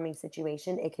breadcrumbing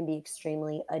situation, it can be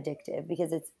extremely addictive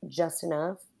because it's just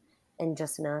enough and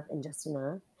just enough and just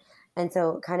enough. And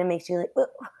so it kind of makes you like, but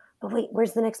wait,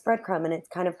 where's the next breadcrumb? And it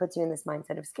kind of puts you in this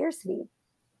mindset of scarcity.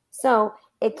 So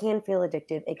it can feel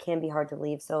addictive. It can be hard to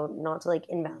leave. So not to like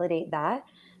invalidate that,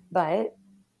 but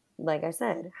like I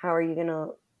said, how are you going to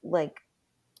like,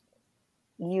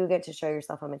 you get to show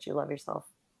yourself how much you love yourself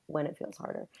when it feels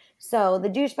harder. So the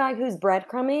douchebag who's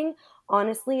breadcrumbing,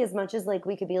 honestly, as much as like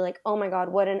we could be like, oh my God,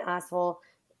 what an asshole.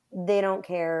 They don't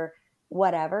care,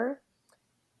 whatever.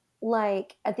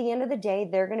 Like at the end of the day,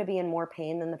 they're going to be in more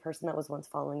pain than the person that was once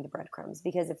following the breadcrumbs.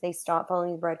 Because if they stop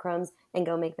following the breadcrumbs and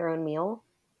go make their own meal,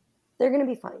 they're going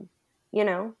to be fine.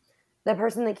 The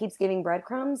person that keeps giving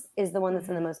breadcrumbs is the one that's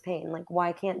in the most pain. Like,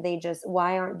 why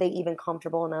aren't they even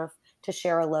comfortable enough to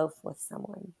share a loaf with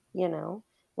someone?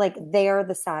 Like they are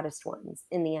the saddest ones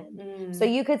in the end. So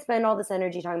you could spend all this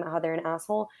energy talking about how they're an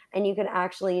asshole, and you could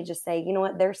actually just say, you know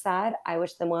what, they're sad. I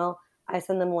wish them well. I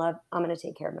send them love. I'm going to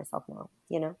take care of myself now,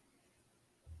 you know?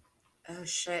 Oh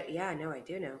shit! Yeah, no, I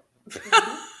do know.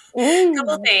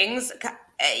 Couple Mm. things,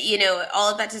 all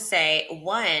of that to say.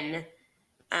 One,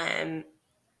 um,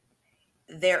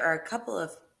 there are a couple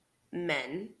of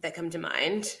men that come to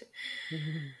mind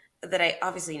that I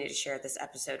obviously need to share this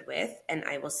episode with, and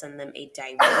I will send them a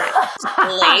direct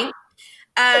link.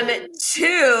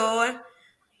 Two,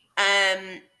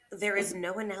 there is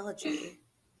no analogy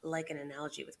like an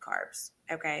analogy with carbs.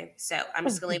 Okay, so I'm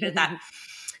just gonna leave it at that.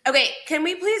 Okay, can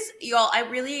we please, y'all? I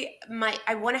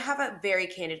want to have a very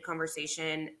candid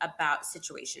conversation about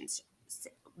situations.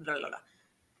 Blah, blah, blah.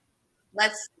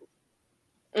 Let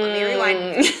me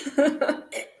rewind.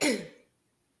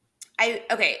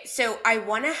 So I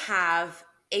want to have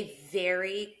a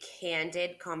very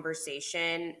candid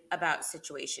conversation about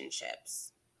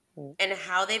situationships and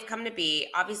how they've come to be.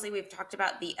 Obviously, we've talked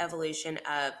about the evolution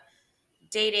of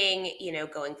dating,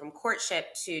 going from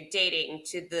courtship to dating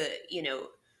to the,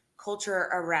 culture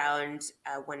around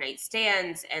one night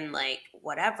stands and like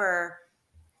whatever.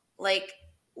 Like,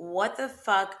 what the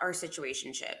fuck are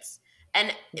situationships?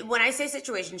 And when I say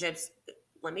situationships,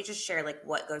 let me just share like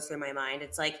what goes through my mind.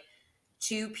 It's like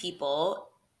two people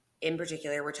in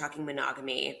particular, we're talking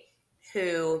monogamy,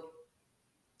 who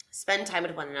spend time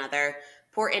with one another,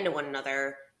 pour into one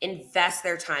another, invest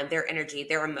their time, their energy,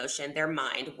 their emotion, their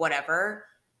mind, whatever,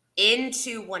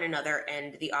 into one another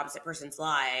and the opposite person's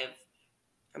life.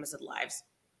 I almost said lives.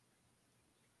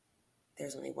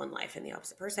 There's only one life in the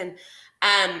opposite person.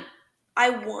 I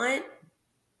want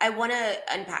to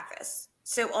unpack this.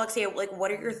 So, Alexia, like, what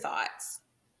are your thoughts?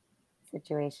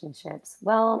 Situationships.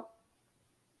 Well,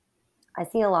 I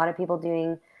see a lot of people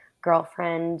doing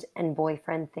girlfriend and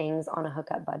boyfriend things on a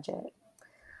hookup budget.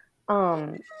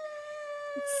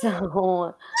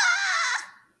 So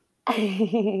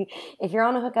if you're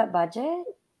on a hookup budget,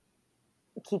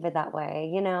 keep it that way,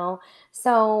 you know?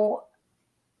 So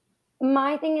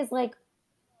my thing is like,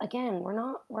 again,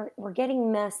 we're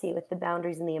getting messy with the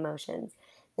boundaries and the emotions.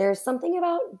 There's something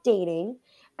about dating,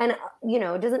 and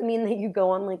it doesn't mean that you go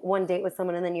on like one date with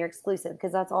someone and then you're exclusive,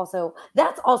 because that's also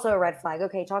a red flag.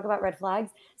 Okay, talk about red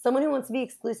flags. Someone who wants to be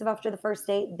exclusive after the first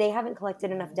date, they haven't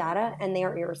collected enough data, and they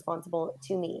are irresponsible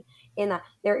to me in that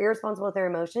they're irresponsible with their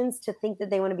emotions to think that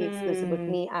they want to be exclusive with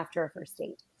me after a first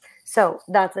date. So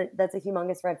that's a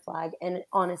humongous red flag, and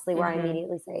honestly, where I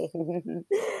immediately say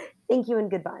thank you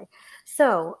and goodbye.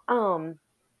 So,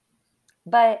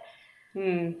 but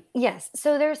yes,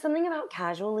 so there's something about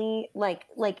casually, like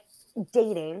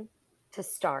dating to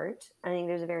start. I think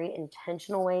there's a very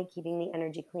intentional way keeping the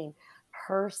energy clean.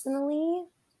 Personally,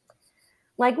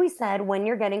 like we said, when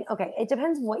you're getting, okay, it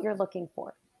depends what you're looking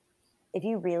for. If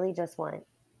you really just want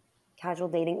casual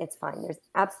dating, it's fine. There's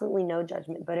absolutely no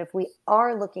judgment. But if we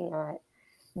are looking at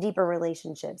deeper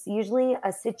relationships, usually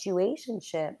a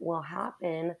situationship will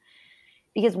happen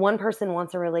because one person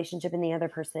wants a relationship and the other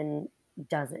person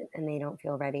doesn't, and they don't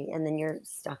feel ready, and then you're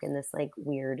stuck in this like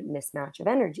weird mismatch of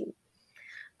energy.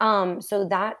 So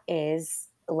that is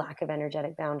a lack of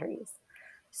energetic boundaries.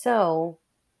 So,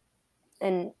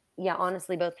 and yeah,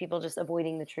 honestly, both people just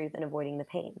avoiding the truth and avoiding the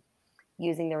pain,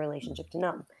 using their relationship to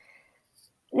numb.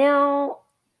 Now,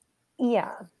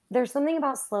 yeah, there's something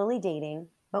about slowly dating,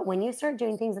 but when you start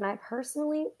doing things, and I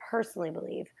personally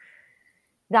believe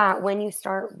that when you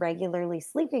start regularly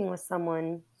sleeping with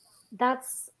someone,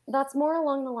 that's more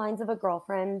along the lines of a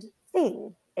girlfriend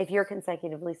thing if you're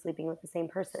consecutively sleeping with the same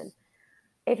person.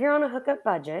 If you're on a hookup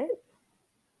budget,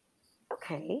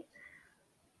 okay.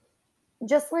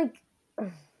 Just like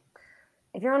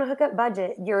if you're on a hookup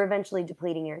budget, you're eventually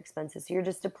depleting your expenses. So you're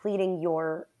just depleting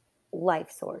your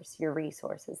life source, your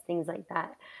resources, things like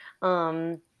that.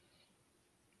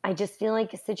 I just feel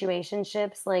like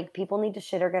situationships, like people need to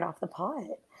shit or get off the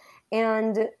pot.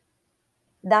 And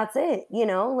that's it,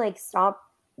 like stop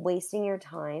wasting your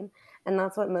time. And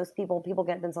that's what most people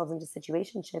get themselves into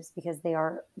situationships because they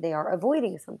are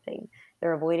avoiding something.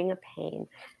 They're avoiding a pain.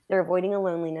 They're avoiding a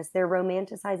loneliness. They're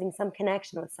romanticizing some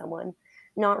connection with someone,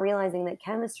 not realizing that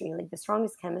chemistry, like the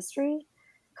strongest chemistry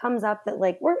comes up that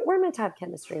like we're meant to have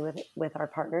chemistry with our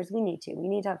partners. We need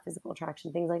to have physical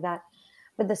attraction, things like that.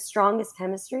 But the strongest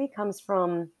chemistry comes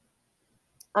from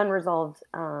unresolved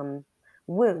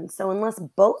wounds. So unless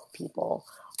both people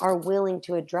are willing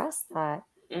to address that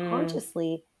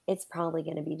consciously, it's probably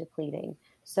going to be depleting.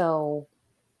 So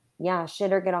yeah,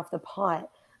 shit or get off the pot.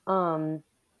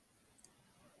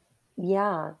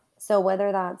 Yeah. So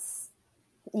whether that's,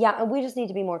 yeah, we just need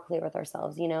to be more clear with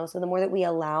ourselves, So the more that we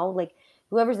allow, like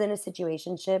whoever's in a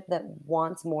situationship that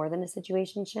wants more than a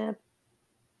situationship,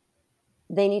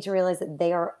 they need to realize that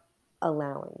they are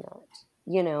allowing that.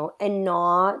 and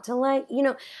not to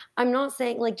I'm not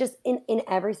saying like just in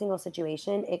every single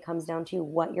situation, it comes down to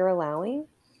what you're allowing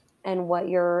and what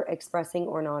you're expressing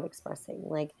or not expressing.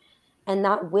 And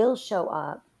that will show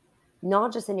up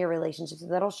not just in your relationships,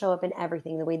 that'll show up in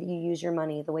everything, the way that you use your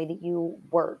money, the way that you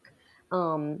work.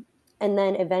 Um, and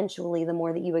then eventually, the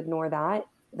more that you ignore that,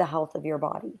 the health of your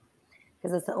body,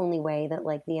 because it's the only way that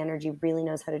the energy really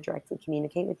knows how to directly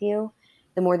communicate with you.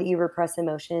 The more that you repress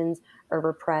emotions or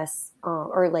repress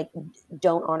or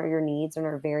don't honor your needs and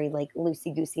are very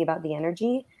loosey goosey about the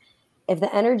energy, if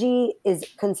the energy is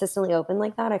consistently open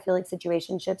like that, I feel like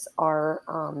situationships are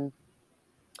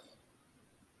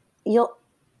you'll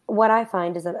what I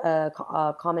find is a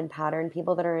common pattern.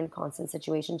 People that are in constant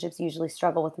situationships usually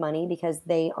struggle with money because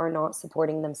they are not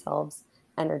supporting themselves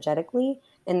energetically,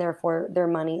 and therefore their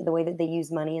money, the way that they use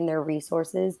money and their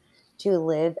resources to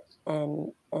live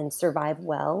and survive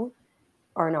well,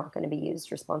 are not going to be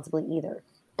used responsibly either.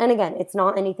 And again, it's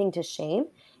not anything to shame.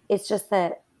 It's just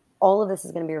that all of this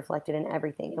is going to be reflected in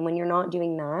everything. And when you're not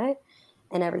doing that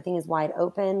and everything is wide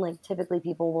open, typically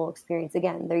people will experience,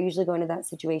 again, they're usually going to that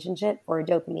situationship for a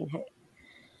dopamine hit.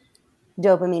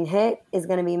 Dopamine hit is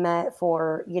going to be met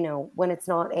for, when it's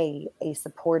not a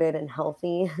supported and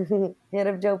healthy hit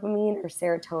of dopamine or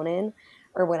serotonin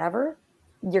or whatever,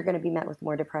 you're going to be met with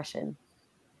more depression.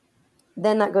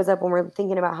 Then that goes up when we're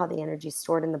thinking about how the energy is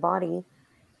stored in the body.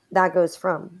 That goes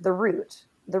from the root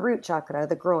chakra,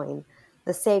 the groin,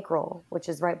 the sacral, which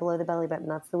is right below the belly button.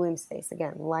 That's the womb space.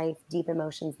 Again, life, deep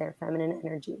emotions there, feminine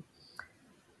energy.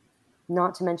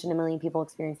 Not to mention, a million people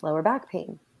experience lower back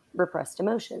pain, repressed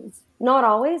emotions. Not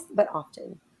always, but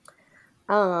often.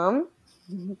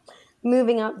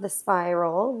 Moving up the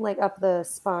spiral, up the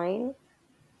spine,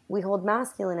 we hold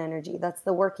masculine energy. That's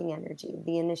the working energy,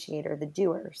 the initiator, the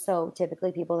doer. So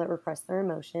typically people that repress their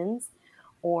emotions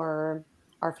or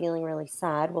are feeling really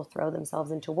sad will throw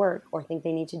themselves into work or think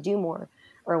they need to do more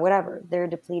or whatever. They're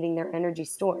depleting their energy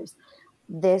stores.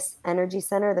 This energy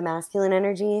center, the masculine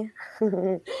energy,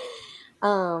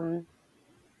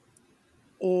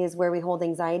 is where we hold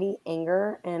anxiety,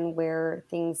 anger, and where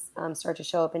things start to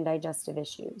show up in digestive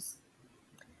issues.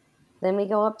 Then we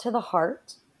go up to the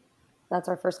heart. That's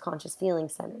our first conscious feeling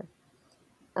center.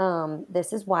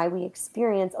 This is why we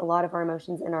experience a lot of our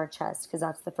emotions in our chest, because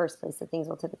that's the first place that things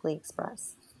will typically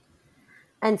express.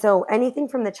 And so anything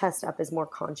from the chest up is more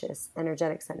conscious,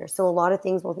 energetic center. So a lot of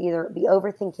things will either be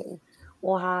overthinking,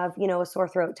 we'll have, a sore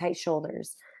throat, tight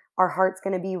shoulders, our heart's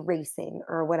going to be racing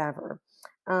or whatever.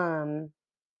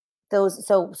 There's going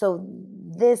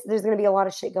to be a lot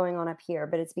of shit going on up here,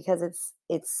 but it's because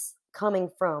it's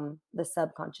coming from the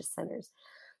subconscious centers.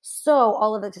 So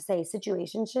all of it to say,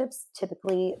 situationships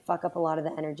typically fuck up a lot of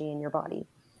the energy in your body.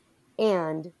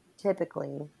 And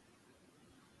typically,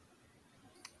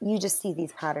 you just see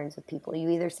these patterns with people.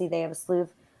 You either see they have a slew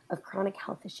of chronic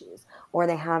health issues, or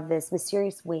they have this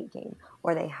mysterious weight gain,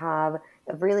 or they have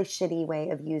a really shitty way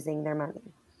of using their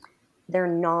money. They're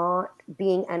not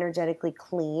being energetically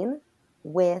clean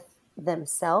with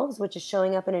themselves, which is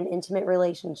showing up in an intimate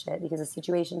relationship, because a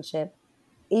situationship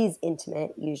is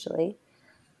intimate usually.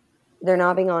 They're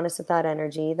not being honest with that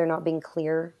energy. They're not being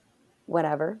clear,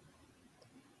 whatever.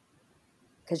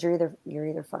 Because you're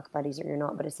either fuck buddies or you're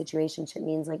not. But a situationship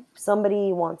means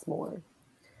somebody wants more.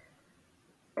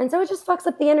 And so it just fucks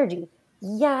up the energy.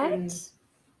 Yet,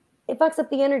 it fucks up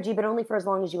the energy, but only for as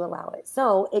long as you allow it.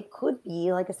 So it could be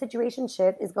a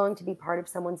situationship is going to be part of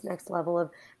someone's next level of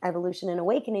evolution and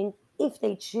awakening if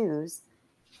they choose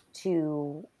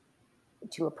to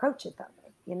approach it that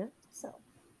way, So.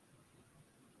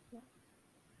 Yeah.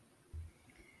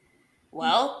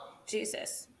 Well,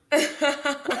 Jesus.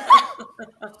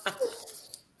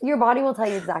 Your body will tell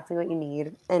you exactly what you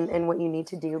need and what you need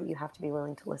to do, but you have to be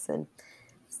willing to listen.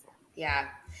 Yeah.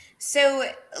 So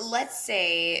let's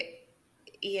say,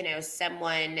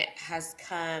 someone has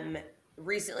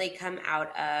recently come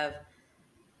out of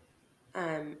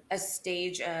a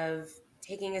stage of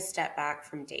taking a step back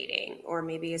from dating, or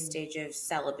maybe a stage of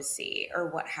celibacy or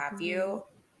what have you.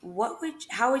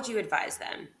 How would you advise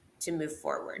them to move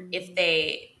forward if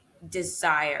they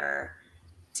desire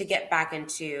to get back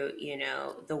into,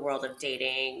 the world of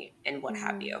dating and what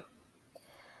have you?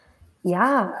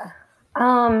 Yeah.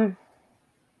 I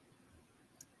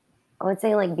would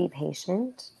say be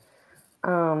patient.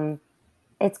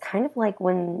 It's kind of like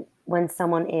when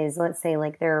someone is, let's say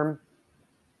they're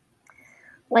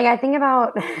I think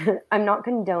about I'm not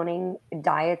condoning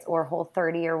diets or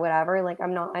Whole30 or whatever.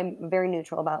 I'm very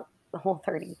neutral about the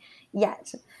Whole30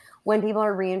 yet. When people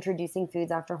are reintroducing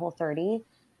foods after Whole30,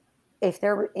 if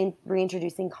they're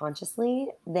reintroducing consciously,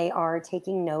 they are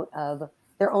taking note of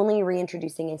They're only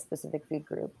reintroducing a specific food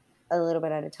group a little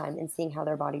bit at a time and seeing how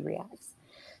their body reacts.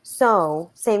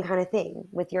 So, same kind of thing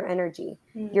with your energy.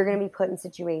 You're going to be put in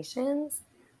situations.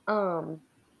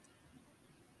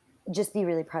 Just be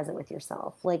really present with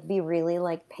yourself. Like, be really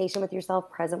like patient with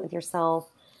yourself, present with yourself,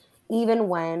 even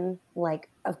when, like,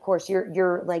 of course,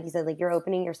 you're like you said, like, you're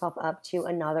opening yourself up to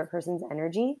another person's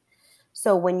energy.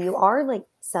 So when you are like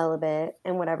celibate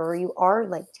and whatever, you are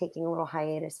like taking a little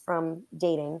hiatus from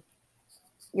dating,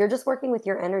 you're just working with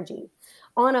your energy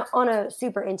on a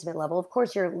super intimate level. Of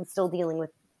course, you're still dealing with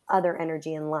other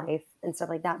energy in life and stuff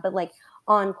like that, but like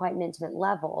on quite an intimate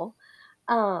level.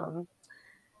 Um,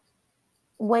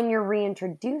 when you're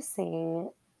reintroducing,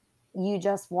 you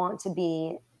just want to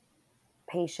be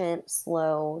patient,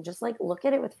 slow, just like look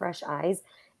at it with fresh eyes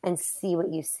and see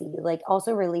what you see. Like,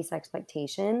 also release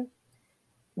expectation,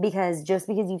 because just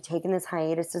because you've taken this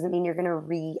hiatus doesn't mean you're going to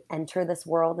re-enter this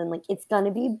world and like it's going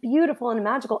to be beautiful and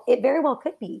magical. It very well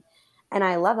could be. And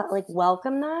I love that. Like,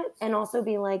 welcome that, and also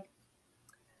be like,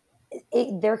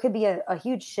 there could be a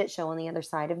huge shit show on the other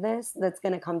side of this that's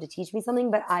going to come to teach me something,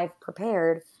 but I've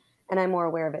prepared and I'm more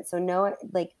aware of it. So no,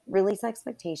 like, release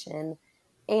expectation,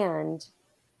 and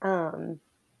um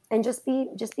and just be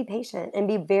patient and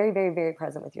be very, very, very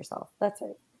present with yourself. That's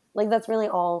it. Like, that's really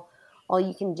all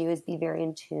you can do is be very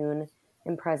in tune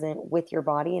and present with your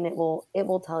body, and it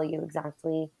will tell you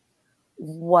exactly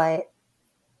what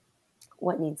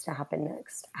needs to happen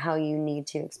next, how you need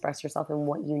to express yourself, and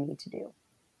what you need to do.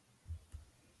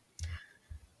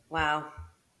 Wow.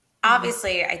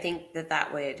 Obviously, I think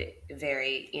that would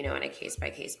vary, on a case by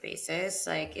case basis.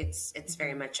 Like, it's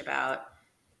very much about,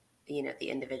 the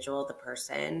individual, the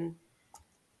person.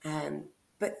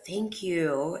 But thank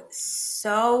you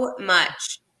so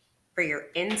much for your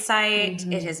insight.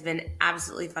 It has been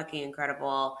absolutely fucking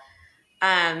incredible.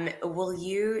 Will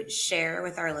you share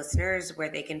with our listeners where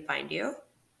they can find you?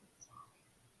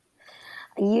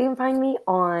 You can find me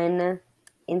on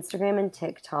Instagram and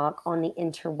TikTok on the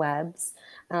interwebs.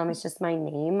 It's just my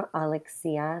name,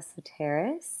 Alexia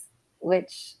Sitaras,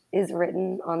 which is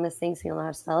written on this thing, so you'll know how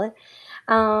to spell it.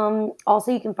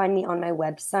 Also, you can find me on my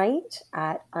website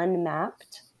at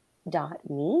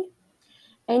unmapped.me.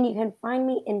 And you can find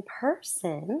me in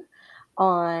person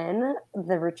on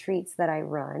the retreats that I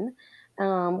run.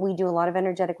 We do a lot of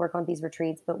energetic work on these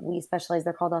retreats, but we specialize,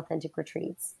 they're called authentic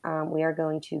retreats. We are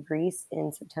going to Greece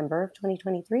in September of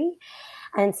 2023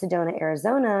 and Sedona,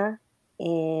 Arizona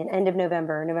in end of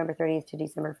November, November 30th to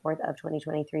December 4th of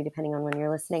 2023, depending on when you're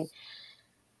listening.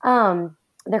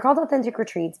 They're called authentic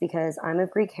retreats because I'm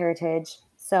of Greek heritage.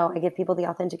 So I give people the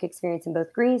authentic experience in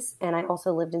both Greece, and I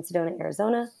also lived in Sedona,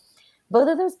 Arizona. Both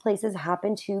of those places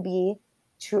happen to be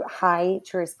high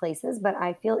tourist places, but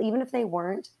I feel even if they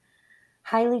weren't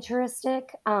highly touristic,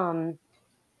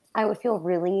 I would feel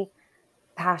really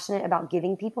passionate about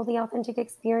giving people the authentic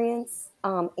experience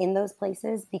in those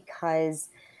places, because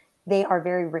they are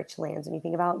very rich lands. When you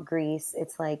think about Greece,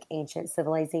 it's like ancient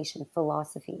civilization,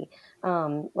 philosophy,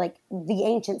 like the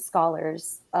ancient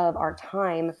scholars of our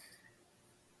time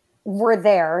were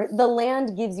there. The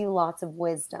land gives you lots of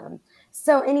wisdom.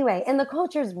 So anyway, and the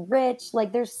culture's rich.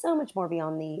 Like, there's so much more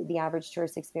beyond the average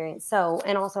tourist experience. So,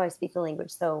 and also I speak the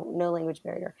language, so no language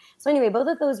barrier. So anyway, both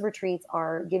of those retreats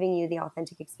are giving you the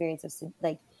authentic experience of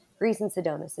like Greece and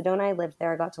Sedona. Sedona, I lived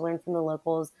there. I got to learn from the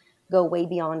locals, go way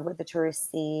beyond what the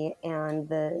tourists see, and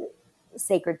the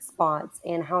sacred spots,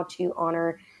 and how to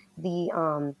honor the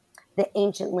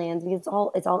ancient lands,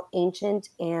 because it's all ancient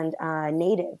and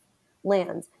native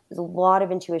lands. There's a lot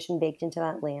of intuition baked into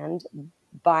that land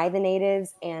by the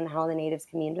natives and how the natives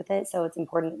communed with it. So it's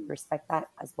important that we respect that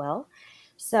as well.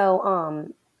 So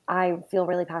I feel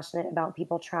really passionate about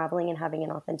people traveling and having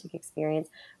an authentic experience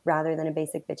rather than a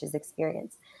basic bitches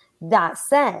experience. That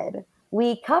said,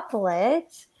 we couple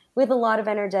it with a lot of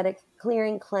energetic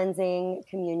clearing, cleansing,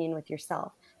 communion with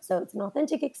yourself. So it's an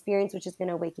authentic experience, which is going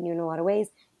to awaken you in a lot of ways,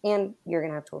 and you're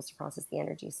going to have tools to process the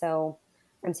energy. So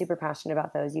I'm super passionate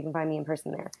about those. You can find me in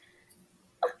person there.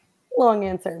 Long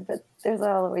answer, but there's a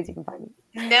lot of ways you can find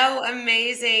me. No,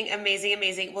 amazing, amazing,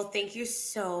 amazing. Well, thank you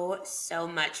so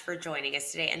much for joining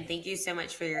us today, and thank you so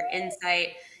much for your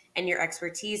insight and your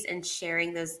expertise and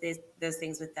sharing those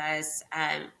things with us.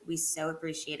 We so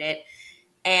appreciate it.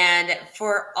 And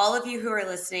for all of you who are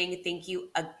listening, thank you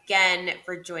again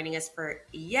for joining us for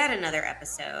yet another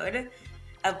episode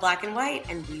of Black and White,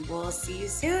 and we will see you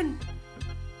soon.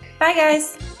 Bye,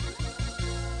 guys.